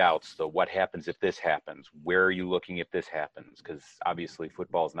when in doubts, the what happens if this happens, where are you looking if this happens? Because obviously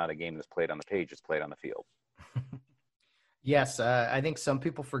football is not a game that's played on the page, it's played on the field. Yes, I think some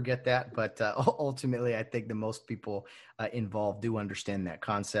people forget that, but ultimately, I think the most people involved do understand that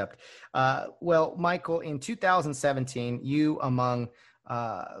concept. Well, Michael, in 2017, you, among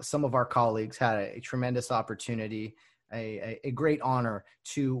some of our colleagues, had a tremendous opportunity, a great honor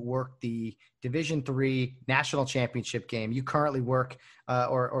to work the Division III National Championship game. You currently work,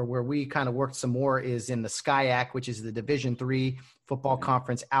 or where we kind of worked some more, is in the SCIAC, which is the Division III football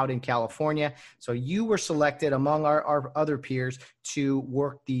conference out in California. So you were selected among our other peers to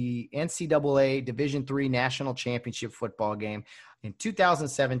work the NCAA Division III National Championship football game in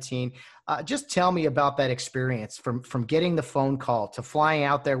 2017. Just tell me about that experience from getting the phone call to flying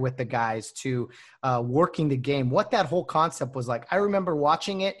out there with the guys to working the game, what that whole concept was like. I remember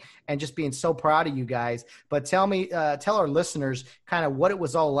watching it and just being so proud of you guys, but tell our listeners kind of what it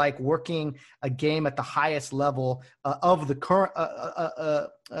was all like working a game at the highest level of the current,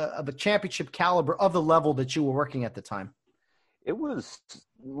 of a championship caliber of the level that you were working at the time. It was,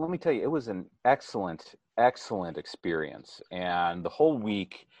 let me tell you, it was an excellent experience. And the whole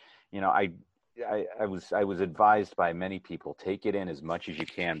week, I was advised by many people, take it in as much as you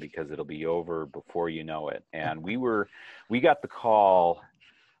can because it'll be over before you know it. And we got the call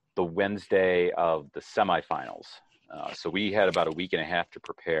the Wednesday of the semifinals. So we had about a week and a half to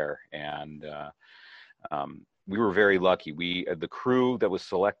prepare, and we were very lucky. The crew that was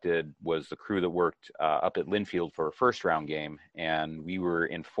selected was the crew that worked up at Linfield for a first round game. And we were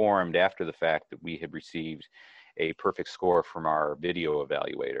informed after the fact that we had received a perfect score from our video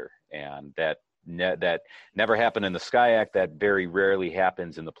evaluator. And that never happened in the SCIAC. That very rarely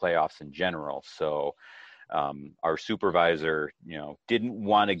happens in the playoffs in general. So our supervisor, didn't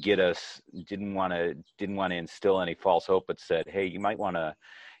want to instill any false hope, but said, hey, you might want to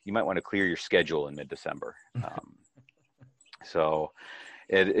clear your schedule in mid-December. So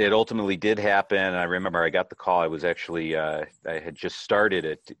it ultimately did happen. I remember I got the call. I was actually I had just started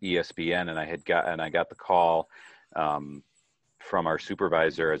at ESPN, and I got the call from our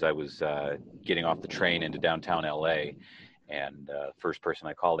supervisor as I was getting off the train into downtown LA. And first person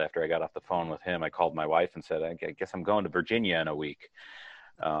I called after I got off the phone with him, I called my wife and said, I guess I'm going to Virginia in a week.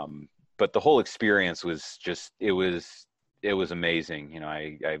 But the whole experience was just, it was amazing. You know,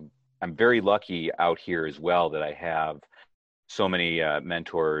 I'm very lucky out here as well that I have so many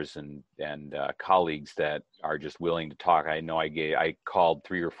mentors and colleagues that are just willing to talk. I know I called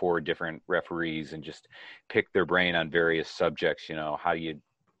 3 or 4 different referees and just picked their brain on various subjects. You know, how do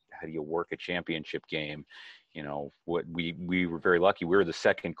you work a championship game? You know, what we were very lucky. We were the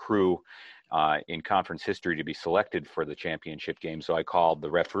second crew in conference history to be selected for the championship game. So I called the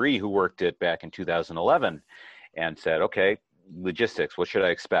referee who worked it back in 2011 and said, okay, logistics, what should I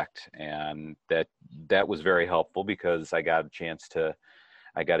expect? And that was very helpful because I got a chance to,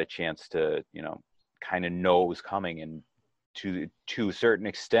 you know, kind of know what was coming. And to a certain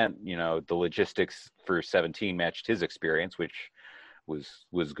extent, you know, the logistics for 17 matched his experience, which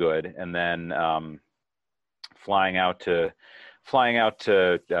was good. And then flying out to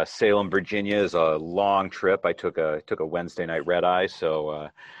Salem, Virginia is a long trip. I took a Wednesday night red eye, so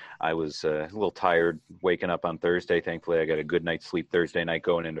I was a little tired waking up on Thursday. Thankfully, I got a good night's sleep Thursday night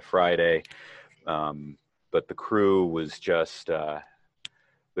going into Friday. But the crew was just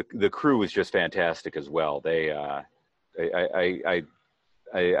the crew was just fantastic as well. They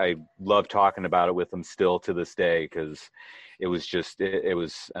I love talking about it with them still to this day because it was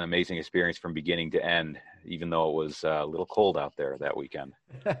an amazing experience from beginning to end, even though it was a little cold out there that weekend.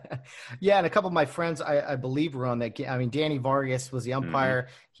 Yeah, and a couple of my friends, I believe, were on that game. I mean, Danny Vargas was the umpire.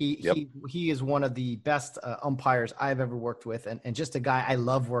 Mm-hmm. He is one of the best umpires I've ever worked with, and just a guy I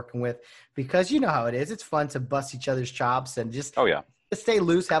love working with because you know how it is. It's fun to bust each other's chops and just stay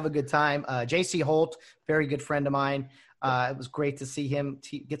loose, have a good time. J.C. Holt, very good friend of mine. It was great to see him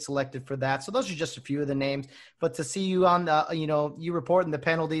get selected for that. So those are just a few of the names, but to see you on the, you know, you reporting the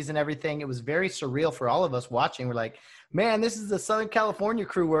penalties and everything, it was very surreal for all of us watching. We're like, man, this is the Southern California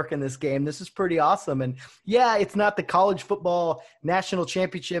crew working this game. This is pretty awesome. And yeah, it's not the college football national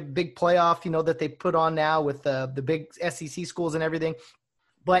championship, big playoff, you know, that they put on now with the big SEC schools and everything.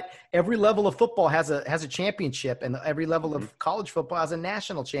 But every level of football has a championship, and every level of college football has a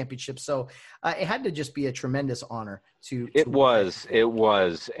national championship. So it had to just be a tremendous honor It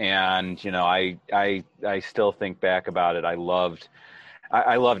was, and you know, I still think back about it. I loved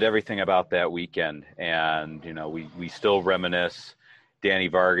everything about that weekend, and you know, we still reminisce. Danny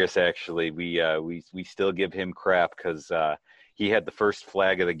Vargas, actually, we still give him crap because he had the first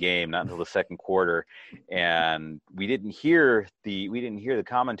flag of the game, not until the second quarter, and we didn't hear the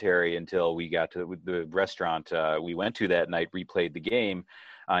commentary until we got to the restaurant we went to that night. Replayed the game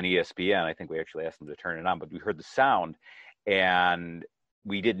on ESPN. I think we actually asked them to turn it on, but we heard the sound, and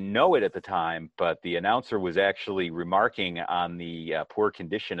we didn't know it at the time. But the announcer was actually remarking on the poor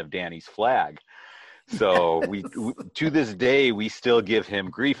condition of Danny's flag. So we to this day we still give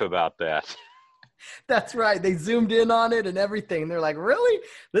him grief about that. That's right. They zoomed in on it and everything. They're like, really?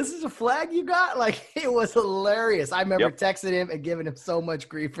 This is a flag you got? Like, it was hilarious. I remember texting him and giving him so much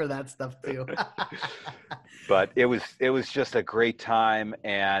grief for that stuff too. But it was just a great time,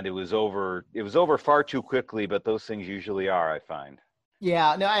 and it was over far too quickly, but those things usually are, I find.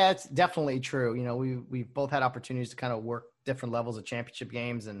 Yeah, no, that's definitely true. You know, we've both had opportunities to kind of work different levels of championship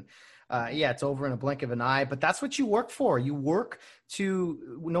games, and it's over in a blink of an eye, but that's what you work for. You work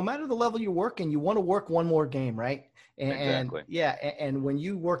to, no matter the level you're working, you want to work one more game, right? Exactly. And when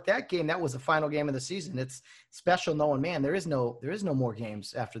you work that game, that was the final game of the season. It's special knowing, man, there is no more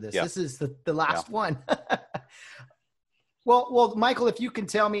games after this. This is the last one. Well, Michael, if you can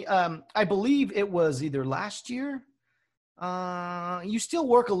tell me, I believe it was either last year. You still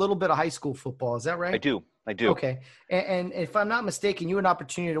work a little bit of high school football. Is that right? I do. Okay. And if I'm not mistaken, you had an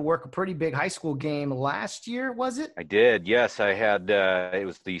opportunity to work a pretty big high school game last year, was it? I did. Yes, I had, it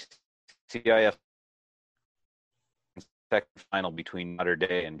was the CIF second final between Mater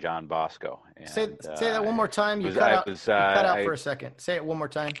Dei and John Bosco. And, say that one more time. You cut out for a second. Say it one more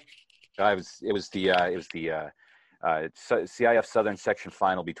time. It was the CIF Southern section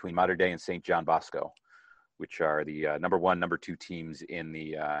final between Mater Dei and St. John Bosco, which are the number 1, number 2 teams in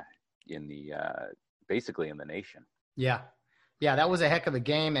the basically in the nation. Yeah, that was a heck of a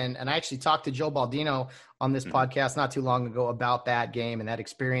game, and I actually talked to Joe Baldino on this podcast not too long ago about that game and that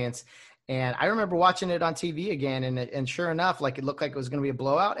experience. And I remember watching it on TV again, and sure enough, like it looked like it was going to be a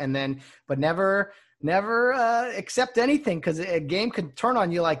blowout, but never accept anything because a game could turn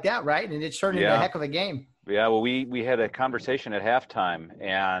on you like that, right? And it turned into a heck of a game. Yeah, well, we had a conversation at halftime,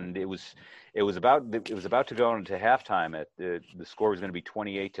 and it was about to go into halftime. At the score was going to be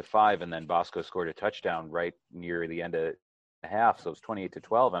 28-5, and then Bosco scored a touchdown right near the end of the half, so it was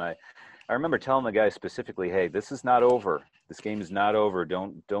 28-12. And I remember telling the guys specifically, "Hey, this is not over. This game is not over.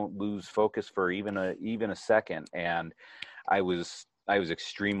 Don't lose focus for even a second." And I was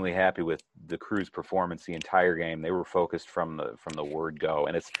extremely happy with the crew's performance the entire game. They were focused from the word go,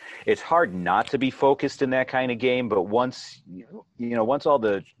 and it's hard not to be focused in that kind of game. But once all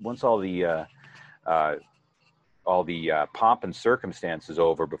the pomp and circumstance is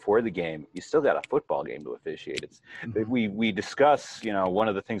over before the game, you still got a football game to officiate. We discuss, one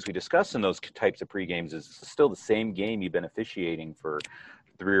of the things we discuss in those types of pre-games is it's still the same game you've been officiating for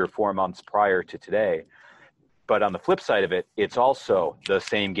 3 or 4 months prior to today. But on the flip side of it, it's also the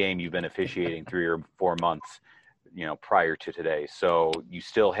same game you've been officiating 3 or 4 months, prior to today. So you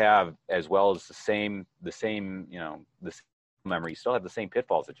still have, as well as the same memory, you still have the same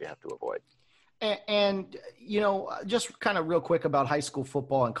pitfalls that you have to avoid. And just kind of real quick about high school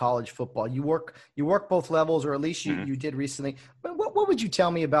football and college football. You work both levels, or at least you did recently. But what would you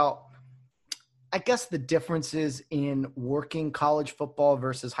tell me about, I guess, the differences in working college football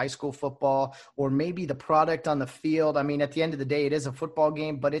versus high school football, or maybe the product on the field? I mean, at the end of the day, it is a football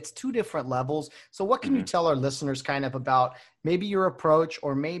game, but it's 2 different levels. So what can you tell our listeners kind of about maybe your approach,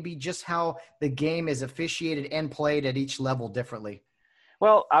 or maybe just how the game is officiated and played at each level differently?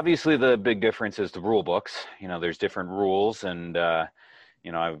 Well, obviously the big difference is the rule books. There's different rules, and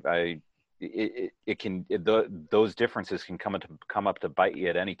those differences can come up to bite you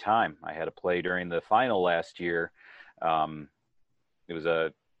at any time. I had a play during the final last year. It was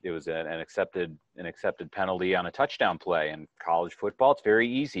an accepted penalty on a touchdown play. In college football, it's very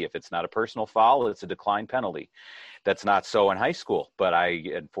easy. If it's not a personal foul, it's a decline penalty. That's not so in high school, but I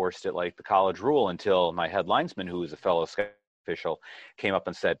enforced it like the college rule until my head linesman, who was a fellow official, came up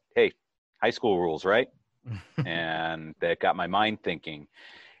and said, "Hey, high school rules, right?" And that got my mind thinking.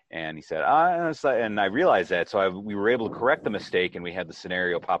 And he said, and I realized that. So we were able to correct the mistake, and we had the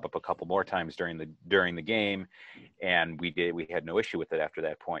scenario pop up a couple more times during the game, and we had no issue with it after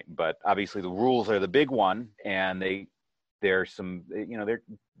that point. But obviously the rules are the big one, and there's some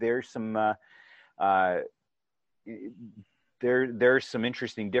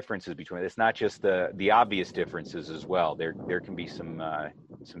interesting differences between it. It's not just the obvious differences as well. There can be some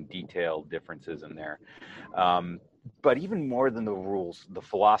detailed differences in there. But even more than the rules, the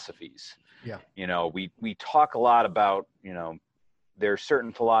philosophies. Yeah. We talk a lot about, there are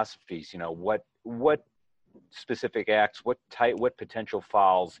certain philosophies, what specific acts, what potential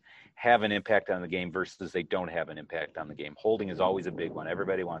fouls have an impact on the game versus they don't have an impact on the game. Holding is always a big one.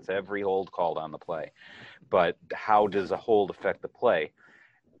 Everybody wants every hold called on the play. But how does a hold affect the play?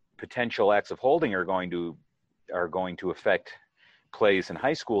 Potential acts of holding are going to affect plays in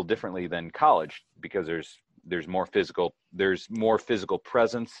high school differently than college, because there's more physical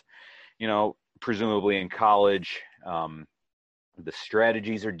presence, presumably in college. The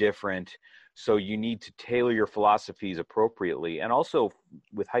strategies are different. So you need to tailor your philosophies appropriately. And also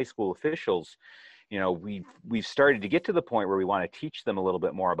with high school officials, we've started to get to the point where we want to teach them a little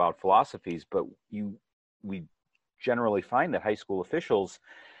bit more about philosophies, but we generally find that high school officials,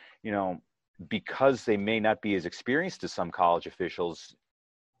 because they may not be as experienced as some college officials,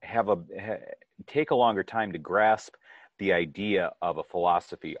 take a longer time to grasp the idea of a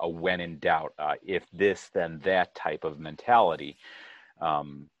philosophy, a when in doubt, if this then that type of mentality.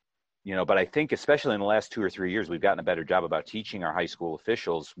 But I think especially in the last 2 or 3 years, we've gotten a better job about teaching our high school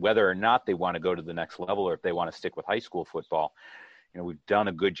officials whether or not they want to go to the next level, or if they want to stick with high school football. We've done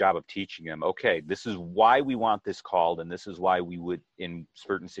a good job of teaching them, okay, this is why we want this called, and this is why we would, in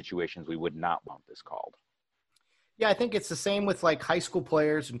certain situations, we would not want this called. Yeah, I think it's the same with like high school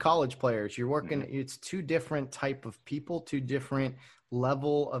players and college players. You're working, it's 2 different type of people, 2 different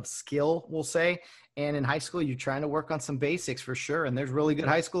level of skill, we'll say. And in high school, you're trying to work on some basics for sure. And there's really good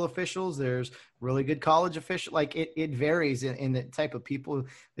high school officials. There's really good college officials. Like it varies in the type of people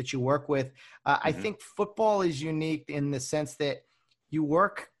that you work with. I think football is unique in the sense that you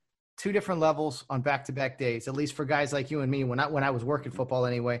work 2 different levels on back-to-back days, at least for guys like you and me. When I was working football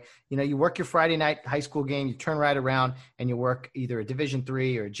anyway, you work your Friday night high school game, you turn right around and you work either a Division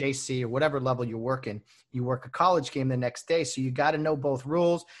III or a JC or whatever level you're working. You work a college game the next day. So you got to know both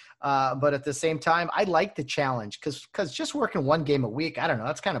rules. But at the same time, I like the challenge because just working 1 game a week, I don't know,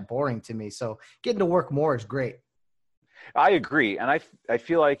 that's kind of boring to me. So getting to work more is great. I agree. And I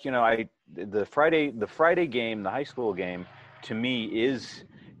feel like, the Friday game, the high school game, to me is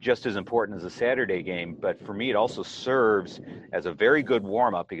just as important as a Saturday game, but for me, it also serves as a very good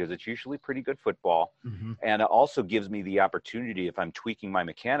warm-up because it's usually pretty good football. Mm-hmm. And it also gives me the opportunity, if I'm tweaking my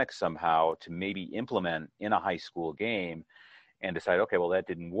mechanics somehow, to maybe implement in a high school game and decide, okay, well, that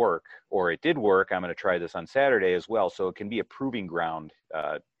didn't work, or it did work. I'm going to try this on Saturday as well. So it can be a proving ground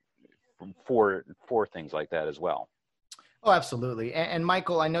for things like that as well. Oh, absolutely. And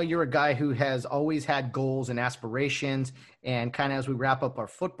Michael, I know you're a guy who has always had goals and aspirations. And kind of as we wrap up our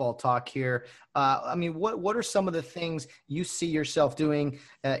football talk here, I mean, what are some of the things you see yourself doing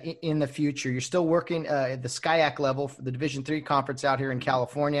in the future? You're still working at the SCIAC level for the Division III conference out here in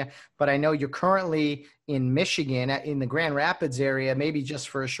California, but I know you're currently in Michigan, in the Grand Rapids area, maybe just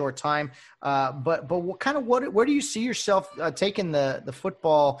for a short time. But where do you see yourself taking the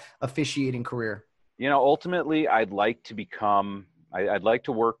football officiating career? Ultimately, I'd like to I'd like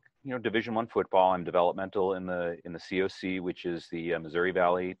to work, Division I football. I'm developmental in the COC, which is the Missouri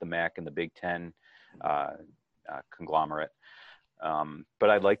Valley, the MAC, and the Big Ten conglomerate. But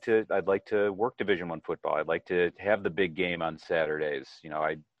I'd like to work Division I football. I'd like to have the big game on Saturdays.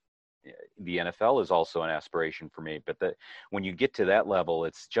 The NFL is also an aspiration for me, but when you get to that level,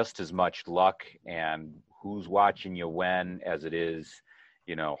 it's just as much luck and who's watching you when as it is,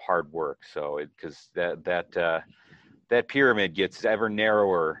 hard work. So because that pyramid gets ever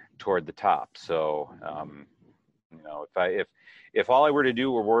narrower toward the top. So, if all I were to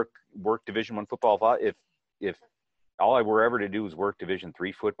do were work Division I football, if all I were ever to do was work Division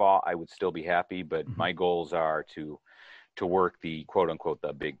III football, I would still be happy. But my goals are to work the quote unquote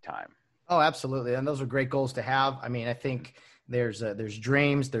the big time. Oh, absolutely. And those are great goals to have. I mean, I think there's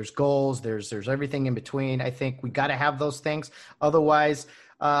dreams, there's goals, there's everything in between. I think we got to have those things. Otherwise,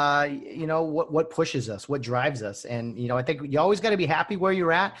 what pushes us, what drives us. And, I think you always got to be happy where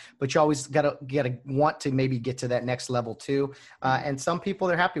you're at, but you always got to want to maybe get to that next level too. And some people,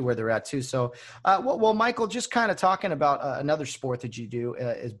 they're happy where they're at too. So, well, Michael, just kind of talking about another sport that you do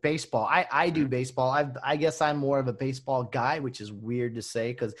is baseball. I do baseball. I guess I'm more of a baseball guy, which is weird to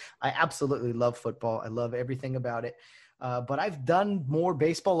say because I absolutely love football. I love everything about it. But I've done more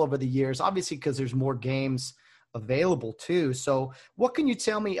baseball over the years, obviously because there's more games available too. So what can you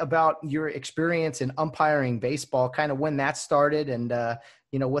tell me about your experience in umpiring baseball, kind of when that started and,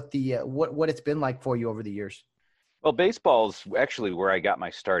 what it's been like for you over the years? Well, baseball's actually where I got my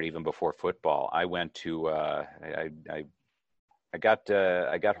start even before football. I went to, I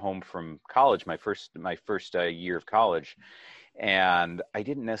got home from college, my first year of college. And I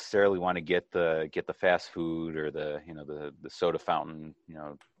didn't necessarily want to get the fast food or the soda fountain,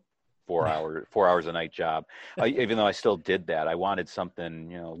 4 hours a night job. Even though I still did that, I wanted something,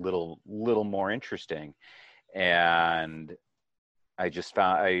 little more interesting. And I just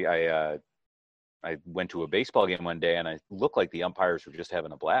found I went to a baseball game one day and I looked like the umpires were just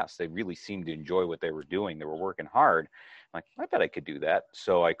having a blast. They really seemed to enjoy what they were doing. They were working hard. I'm like, I bet I could do that.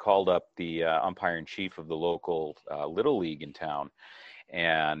 So I called up the umpire in chief of the local Little League in town,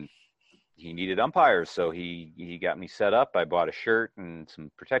 and he needed umpires. So he got me set up. I bought a shirt and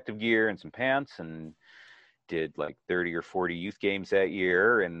some protective gear and some pants and did like 30 or 40 youth games that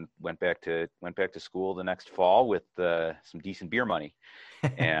year and went back to school the next fall with some decent beer money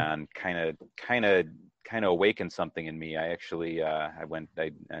and kind of awakened something in me. I actually, I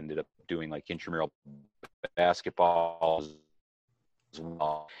ended up doing like intramural basketball as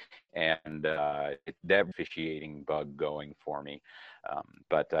well. And that officiating bug going for me.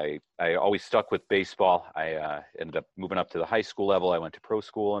 But I always stuck with baseball. I ended up moving up to the high school level. I went to pro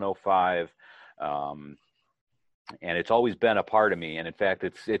school in 2005. And it's always been a part of me. And in fact,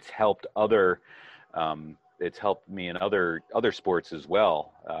 it's helped it's helped me in other sports as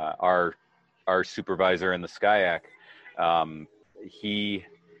well. Our supervisor in the SCIAC, he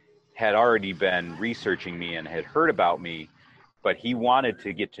had already been researching me and had heard about me, but he wanted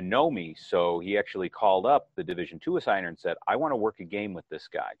to get to know me. So he actually called up the Division II assigner and said, I want to work a game with this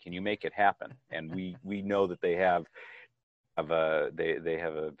guy. Can you make it happen? And we know that they have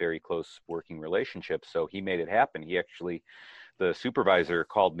a very close working relationship. So he made it happen. The supervisor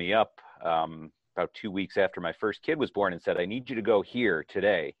called me up about 2 weeks after my first kid was born and said, I need you to go here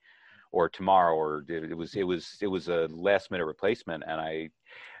today or tomorrow, or it was a last minute replacement. And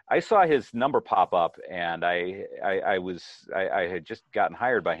I saw his number pop up, and I had just gotten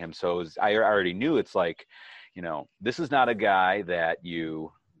hired by him. So I already knew it's like, this is not a guy that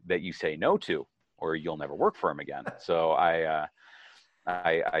you say no to, or you'll never work for him again. So I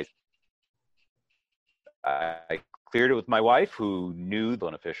cleared it with my wife, who knew the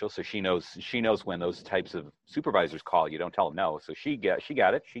official, so she knows when those types of supervisors call, you don't tell them no. So she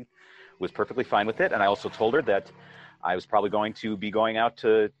got it. She was perfectly fine with it, and I also told her that I was probably going to be going out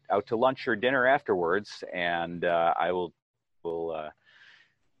to lunch or dinner afterwards, and I will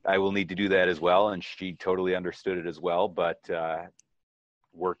need to do that as well. And she totally understood it as well, but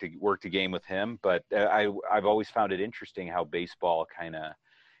worked a game with him. But I've always found it interesting how baseball kind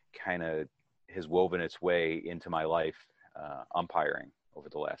of has woven its way into my life, umpiring over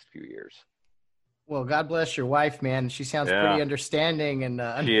the last few years. Well, God bless your wife, man. She sounds pretty understanding,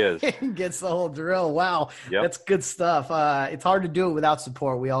 and she is. Gets the whole drill. Wow, yep. That's good stuff. It's hard to do it without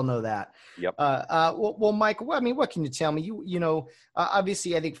support. We all know that. Yep. Well, Mike, I mean, what can you tell me? You know,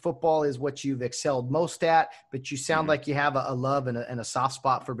 obviously, I think football is what you've excelled most at, but you sound like you have a love and a soft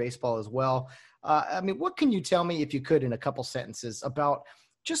spot for baseball as well. I mean, what can you tell me, if you could, in a couple sentences about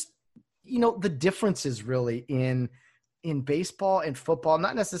just, you know, the differences really in baseball and football,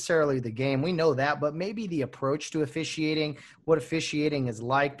 not necessarily the game, we know that, but maybe the approach to officiating, what officiating is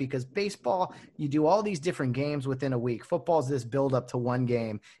like, because baseball, you do all these different games within a week. Football's this build up to one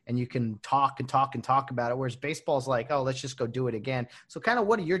game, and you can talk about it. Whereas baseball's like, oh, let's just go do it again. So kind of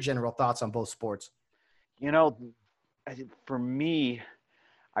what are your general thoughts on both sports? You know, for me,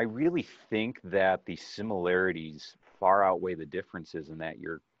 I really think that the similarities far outweigh the differences in that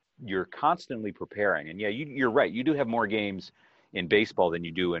you're constantly preparing. And yeah, you're right. You do have more games in baseball than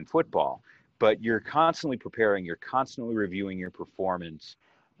you do in football, but you're constantly preparing. You're constantly reviewing your performance.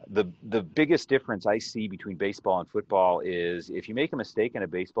 The biggest difference I see between baseball and football is if you make a mistake in a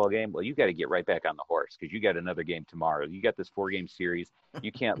baseball game, well, you got to get right back on the horse because you got another game tomorrow. You got this 4-game series.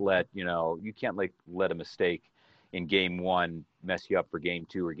 You can't let a mistake in game 1 mess you up for game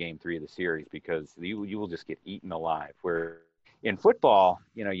 2 or game 3 of the series, because you will just get eaten alive. Where in football,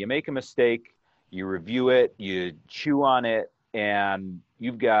 you know, you make a mistake, you review it, you chew on it, and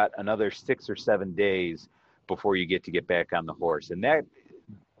you've got another 6 or 7 days before you get back on the horse. And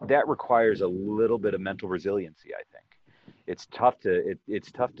that requires a little bit of mental resiliency, I think. It's tough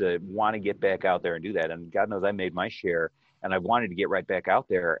to want to get back out there and do that. And God knows I made my share, and I wanted to get right back out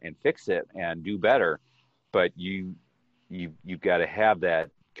there and fix it and do better. But you've got to have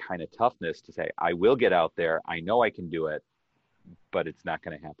that kind of toughness to say, I will get out there. I know I can do it, but it's not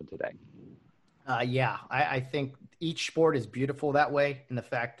going to happen today. I think each sport is beautiful that way, in the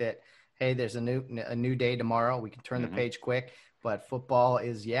fact that, hey, there's a new day tomorrow. We can turn the page quick. But football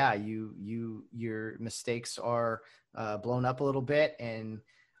is, your mistakes are blown up a little bit, and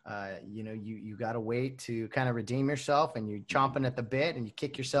you got to wait to kind of redeem yourself, and you're chomping at the bit, and you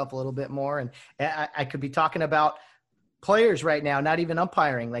kick yourself a little bit more. And I could be talking about players right now, not even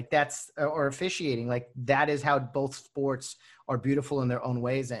umpiring, like that's, or officiating, like that is how both sports are beautiful in their own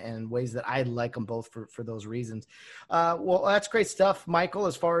ways, and ways that I like them both for those reasons. Well, that's great stuff, Michael.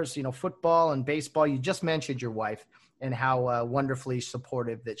 As far as, football and baseball, you just mentioned your wife and how wonderfully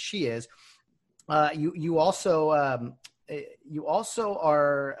supportive that she is. You also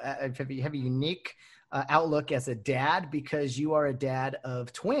are have a unique outlook as a dad, because you are a dad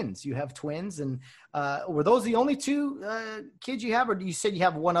of twins. You have twins, and were those the only 2 kids you have, or you said you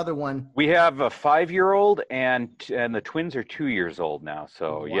have one other one? We have a 5-year-old, and the twins are 2 years old now.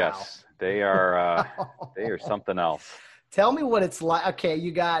 So wow. Yes, they are something else. Tell me what it's like. Okay,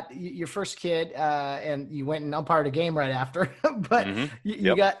 you got your first kid, and you went and umpired a game right after, but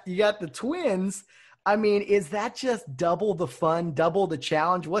you got the twins. I mean, is that just double the fun, double the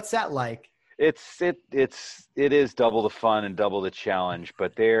challenge? What's that like? It is double the fun and double the challenge,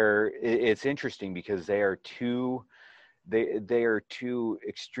 but it's interesting because they are two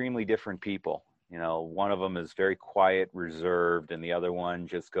extremely different people. You know, one of them is very quiet, reserved, and the other one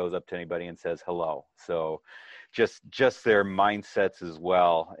just goes up to anybody and says hello. So just their mindsets as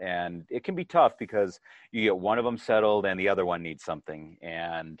well. And it can be tough because you get one of them settled and the other one needs something,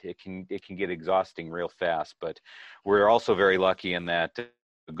 and it can get exhausting real fast. But we're also very lucky in that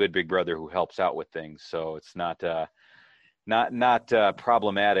a good big brother who helps out with things. So it's not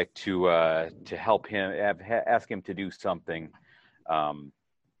problematic to help him, ask him to do something, to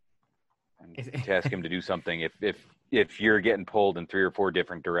ask him to do something if you're getting pulled in 3 or 4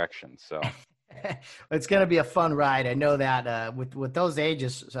 different directions. So it's going to be a fun ride. I know that with those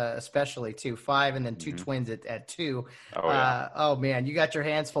ages, especially too, 5 and then 2 twins at 2. Oh man, you got your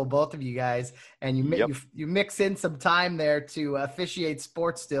hands full, both of you guys, and you mix in some time there to officiate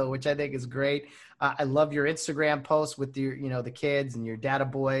sports still, which I think is great. I love your Instagram posts with your, the kids and your dad of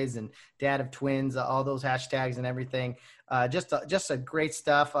boys and dad of twins, all those hashtags and everything. Just a great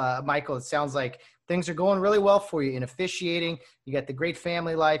stuff. Michael, it sounds like things are going really well for you in officiating. You got the great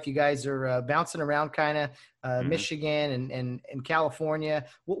family life. You guys are bouncing around kind of Michigan and California.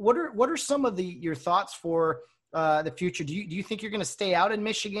 What are some of your thoughts for the future? Do you think you're going to stay out in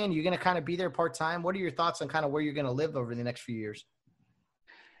Michigan? You're going to kind of be there part-time? What are your thoughts on kind of where you're going to live over the next few years?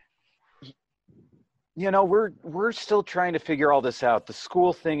 We're still trying to figure all this out. The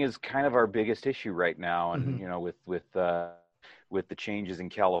school thing is kind of our biggest issue right now. And, with the changes in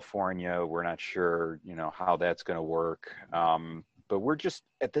California, we're not sure, how that's going to work. But we're just,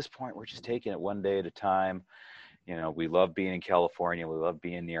 at this point, we're just taking it one day at a time. We love being in California. We love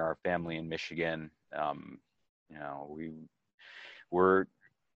being near our family in Michigan.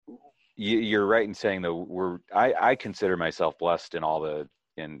 You're right in saying that I consider myself blessed in all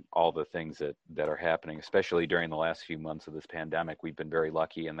the things that are happening, especially during the last few months of this pandemic. We've been very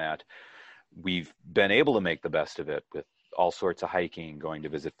lucky in that we've been able to make the best of it with all sorts of hiking, going to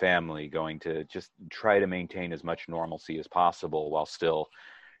visit family, going to just try to maintain as much normalcy as possible while still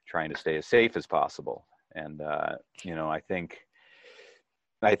trying to stay as safe as possible. And,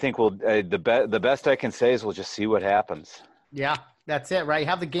 I think we'll, the best I can say is we'll just see what happens. Yeah, that's it, right?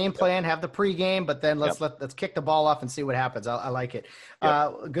 Have the game plan, have the pregame, but then let's kick the ball off and see what happens. I like it.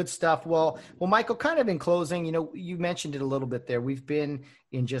 Good stuff. Well, Michael, kind of in closing, you mentioned it a little bit there. We've been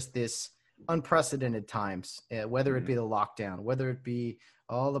in just this unprecedented times, whether it be the lockdown, whether it be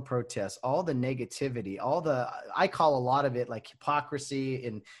all the protests, all the negativity, I call a lot of it like hypocrisy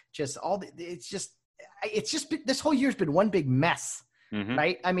and just it's just this whole year's been one big mess. Mm-hmm.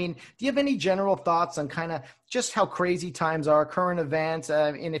 Right. I mean, do you have any general thoughts on kind of just how crazy times are, current events?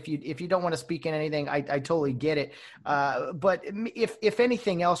 And if you don't want to speak in anything, I totally get it. But if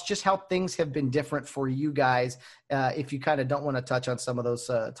anything else, just how things have been different for you guys, if you kind of don't want to touch on some of those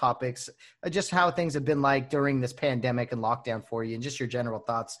topics, just how things have been like during this pandemic and lockdown for you, and just your general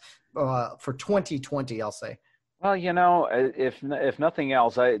thoughts for 2020, I'll say. Well, if nothing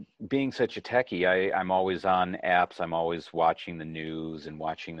else, being such a techie, I'm always on apps. I'm always watching the news and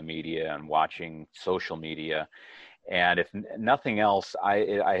watching the media and watching social media. And if nothing else,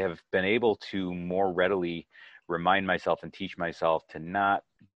 I have been able to more readily remind myself and teach myself to not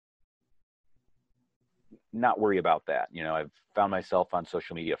worry about that. I've found myself on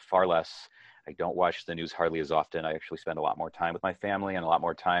social media far less. I don't watch the news hardly as often. I actually spend a lot more time with my family and a lot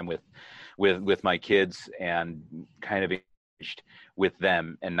more time with my kids, and kind of engaged with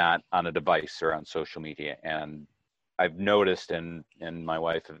them and not on a device or on social media. And I've noticed, and my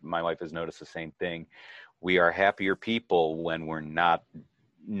wife has noticed the same thing. We are happier people when we're not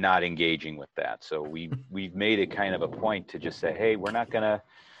engaging with that. So we've made it kind of a point to just say, hey, we're not gonna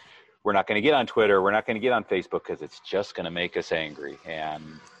get on Twitter. We're not going to get on Facebook because it's just going to make us angry. And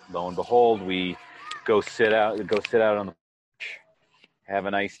lo and behold, we go sit out on the porch, have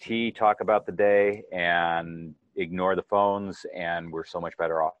a nice tea, talk about the day, and ignore the phones. And we're so much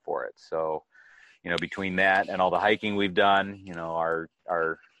better off for it. So, between that and all the hiking we've done,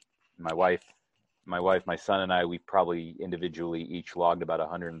 my wife, my son, and I, we probably individually each logged about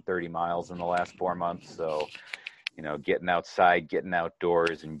 130 miles in the last 4 months. So, getting outside, getting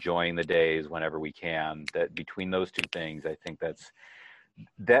outdoors, enjoying the days whenever we can. That between those two things, I think that's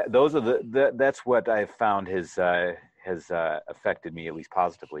what I've found has affected me, at least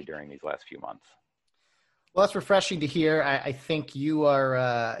positively, during these last few months. Well, that's refreshing to hear. I think you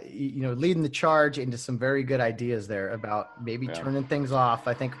are, leading the charge into some very good ideas there about maybe turning things off.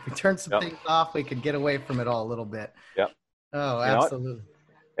 I think if we turn some things off, we could get away from it all a little bit. Yep. Oh, absolutely.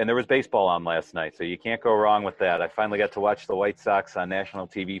 And there was baseball on last night, so you can't go wrong with that. I finally got to watch the White Sox on national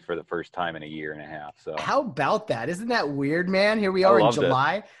TV for the first time in a year and a half. So how about that? Isn't that weird, man? Here we are in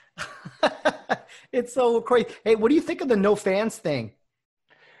July. It's so crazy. Hey, what do you think of the no fans thing?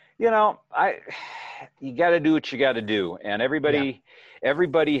 You got to do what you got to do, and everybody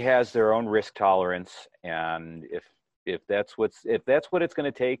has their own risk tolerance. And if that's what it's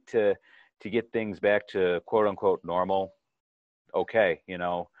going to take to get things back to quote unquote normal. Okay,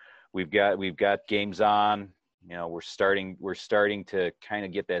 we've got games on. We're starting to kind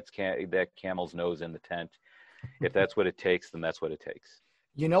of get that camel's nose in the tent. If that's what it takes, then that's what it takes.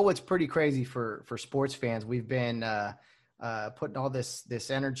 What's pretty crazy for sports fans? We've been putting all this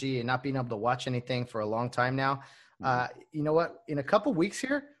energy and not being able to watch anything for a long time now. You know what? In a couple weeks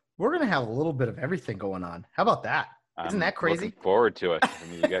here, we're gonna have a little bit of everything going on. How about that? Isn't that crazy? Looking forward to it. I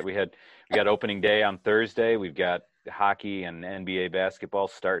mean, we got opening day on Thursday. We've got hockey and NBA basketball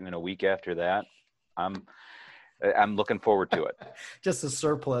starting in a week after that. I'm looking forward to it. Just a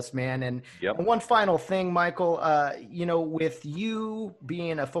surplus, man. And one final thing, Michael, with you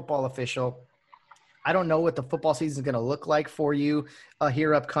being a football official, I don't know what the football season is going to look like for you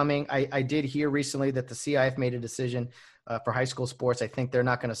here upcoming. I did hear recently that the CIF made a decision for high school sports. I think they're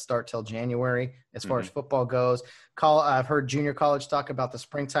not going to start till January as far as football goes. I've heard junior college talk about the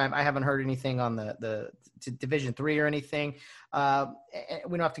springtime. I haven't heard anything on the Division III or anything. We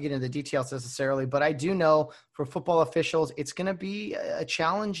don't have to get into the details necessarily, but I do know for football officials, it's going to be a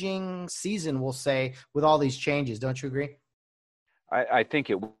challenging season, we'll say, with all these changes. Don't you agree? I think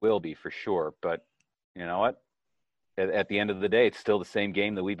it will be for sure, but you know what? At the end of the day, it's still the same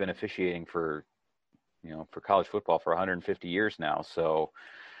game that we've been officiating for college football for 150 years now. So,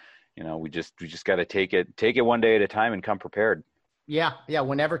 we just got to take it one day at a time and come prepared. Yeah.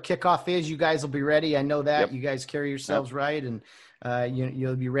 Whenever kickoff is, you guys will be ready. I know that. Yep. You guys carry yourselves right, and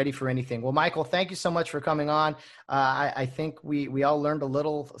you'll be ready for anything. Well, Michael, thank you so much for coming on. I think we all learned a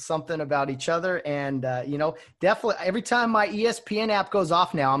little something about each other, and definitely every time my ESPN app goes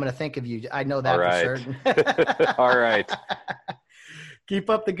off now, I'm going to think of you. I know that for certain. All right. Keep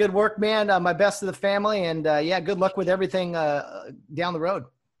up the good work, man. My best to the family, and good luck with everything down the road.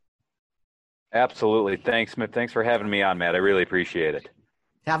 Absolutely. Thanks, Smith. Thanks for having me on, Matt. I really appreciate it.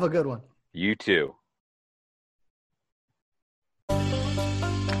 Have a good one. You too.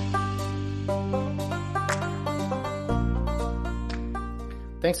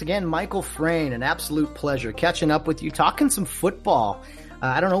 Thanks again, Michael Frayne. An absolute pleasure catching up with you, talking some football.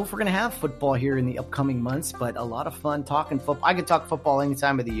 I don't know if we're going to have football here in the upcoming months, but a lot of fun talking football. I could talk football any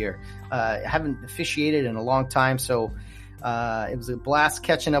time of the year. I haven't officiated in a long time, so it was a blast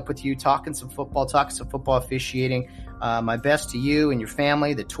catching up with you, talking some football officiating. My best to you and your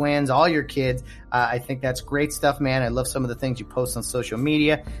family, the twins, all your kids. I think that's great stuff, man. I love some of the things you post on social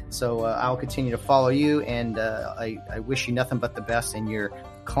media. So I'll continue to follow you, and I wish you nothing but the best in your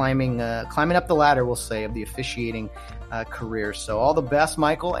climbing up the ladder, we'll say, of the officiating career. So all the best,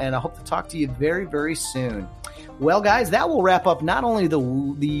 Michael, and I hope to talk to you very, very soon. Well, guys, that will wrap up not only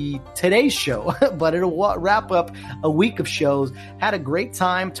the today's show, but it'll wrap up a week of shows. Had a great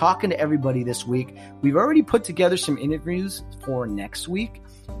time talking to everybody this week. We've already put together some interviews for next week.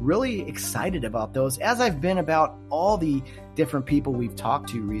 Really excited about those, as I've been about all the different people we've talked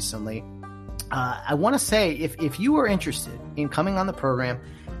to recently. I want to say, if you are interested in coming on the program,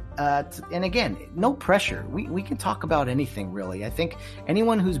 and again, no pressure. We can talk about anything, really. I think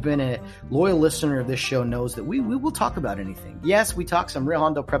anyone who's been a loyal listener of this show knows that we will talk about anything. Yes, we talk some Rio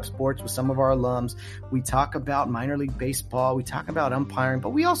Hondo Prep sports with some of our alums. We talk about minor league baseball. We talk about umpiring,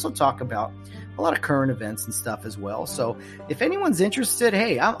 but we also talk about a lot of current events and stuff as well. So if anyone's interested,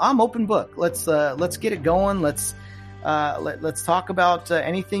 hey, I'm open book. Let's get it going. Let's talk about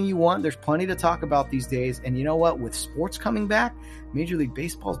anything you want. There's plenty to talk about these days. And you know what? With sports coming back, Major League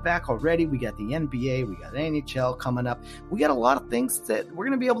Baseball's back already. We got the NBA. We got NHL coming up. We got a lot of things that we're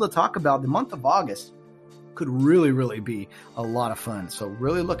going to be able to talk about. The month of August could really, really be a lot of fun. So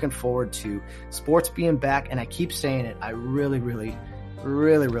really looking forward to sports being back. And I keep saying it. I really, really,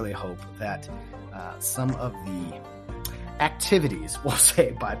 really, really hope that some of the activities, we'll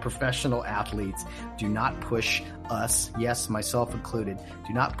say, by professional athletes do not push us, yes, myself included,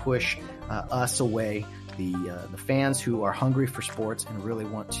 do not push us away, the fans who are hungry for sports and really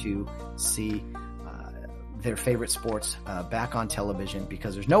want to see their favorite sports back on television,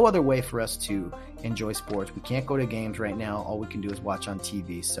 because there's no other way for us to enjoy sports. We can't go to games right now. All we can do is watch on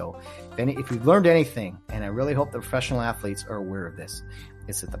TV. So if we've learned anything, and I really hope the professional athletes are aware of this,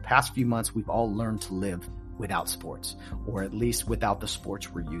 it's that the past few months we've all learned to live without sports, or at least without the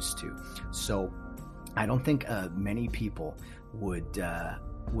sports we're used to. So I don't think many people would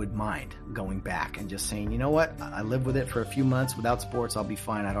mind going back and just saying, you know what, I lived with it for a few months without sports. I'll be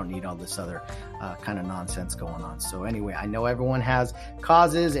fine. I don't need all this other kind of nonsense going on. So anyway, I know everyone has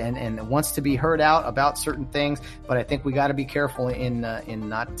causes and wants to be heard out about certain things, but I think we got to be careful in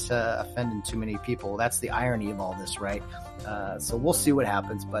not offending too many people. That's the irony of all this, right? So we'll see what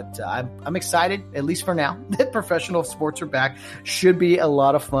happens, but I'm excited, at least for now, that professional sports are back. Should be a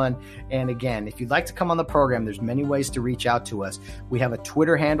lot of fun. And again, if you'd like to come on the program, there's many ways to reach out to us. We have a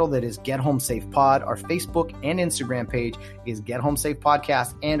Twitter handle that is Get Home Safe Pod. Our Facebook and Instagram page is Get Home Safe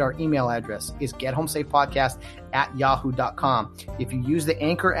Podcast, and our email address is gethomesafepodcast@yahoo.com. If you use the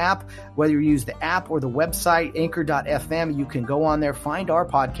Anchor app, whether you use the app or the website, anchor.fm, you can go on there, find our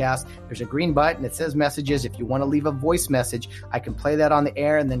podcast. There's a green button that says messages. If you want to leave a voice message, I can play that on the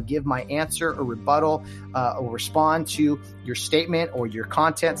air and then give my answer or rebuttal or respond to your statement or your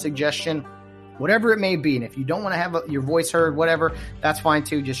content suggestion, whatever it may be. And if you don't want to have your voice heard, whatever, that's fine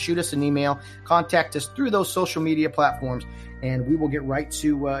too. Just shoot us an email, contact us through those social media platforms, and we will get right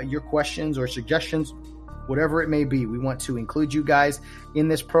to your questions or suggestions, whatever it may be. We want to include you guys in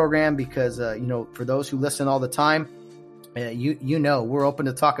this program because, for those who listen all the time, we're open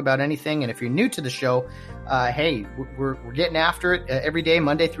to talk about anything. And if you're new to the show, hey, we're getting after it every day,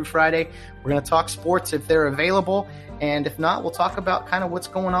 Monday through Friday. We're going to talk sports if they're available. And if not, we'll talk about kind of what's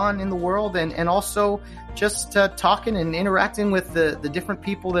going on in the world and also just talking and interacting with the different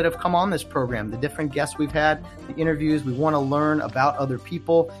people that have come on this program, the different guests we've had, the interviews. We want to learn about other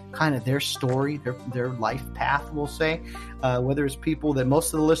people, kind of their story, their life path, we'll say, whether it's people that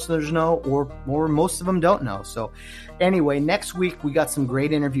most of the listeners know or most of them don't know. So anyway, next week we got some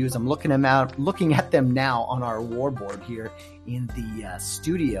great interviews. I'm looking at them now on our warboard here in the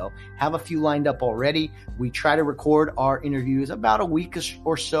studio. Have a few lined up already. We try to record our interviews about a week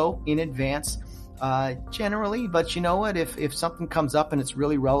or so in advance. Generally, but you know what, if something comes up and it's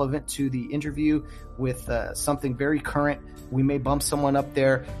really relevant to the interview with something very current, we may bump someone up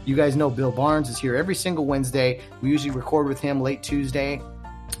there. You guys know Bill Barnes is here every single Wednesday. We usually record with him late Tuesday.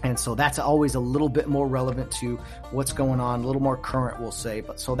 And so that's always a little bit more relevant to what's going on, a little more current, we'll say.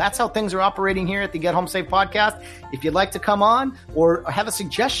 But so that's how things are operating here at the Get Home Safe podcast. If you'd like to come on or have a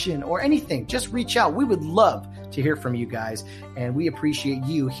suggestion or anything, just reach out. We would love to hear from you guys. And we appreciate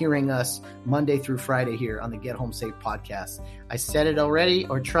you hearing us Monday through Friday here on the Get Home Safe podcast. I said it already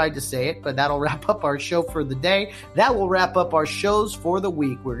or tried to say it, but that'll wrap up our show for the day. That will wrap up our shows for the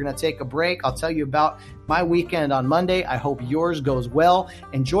week. We're going to take a break. I'll tell you about my weekend on Monday. I hope yours goes well.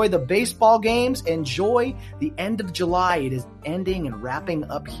 Enjoy the baseball games. Enjoy the end of July. It is ending and wrapping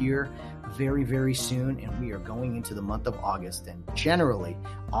up here very, very soon, and we are going into the month of August. And generally,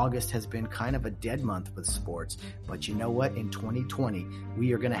 August has been kind of a dead month with sports. But you know what? In 2020,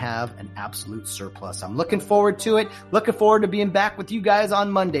 we are going to have an absolute surplus. I'm looking forward to it. Looking forward to being back with you guys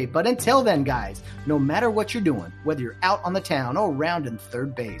on Monday. But until then, guys, no matter what you're doing, whether you're out on the town or around in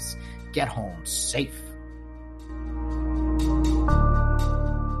third base, get home safe.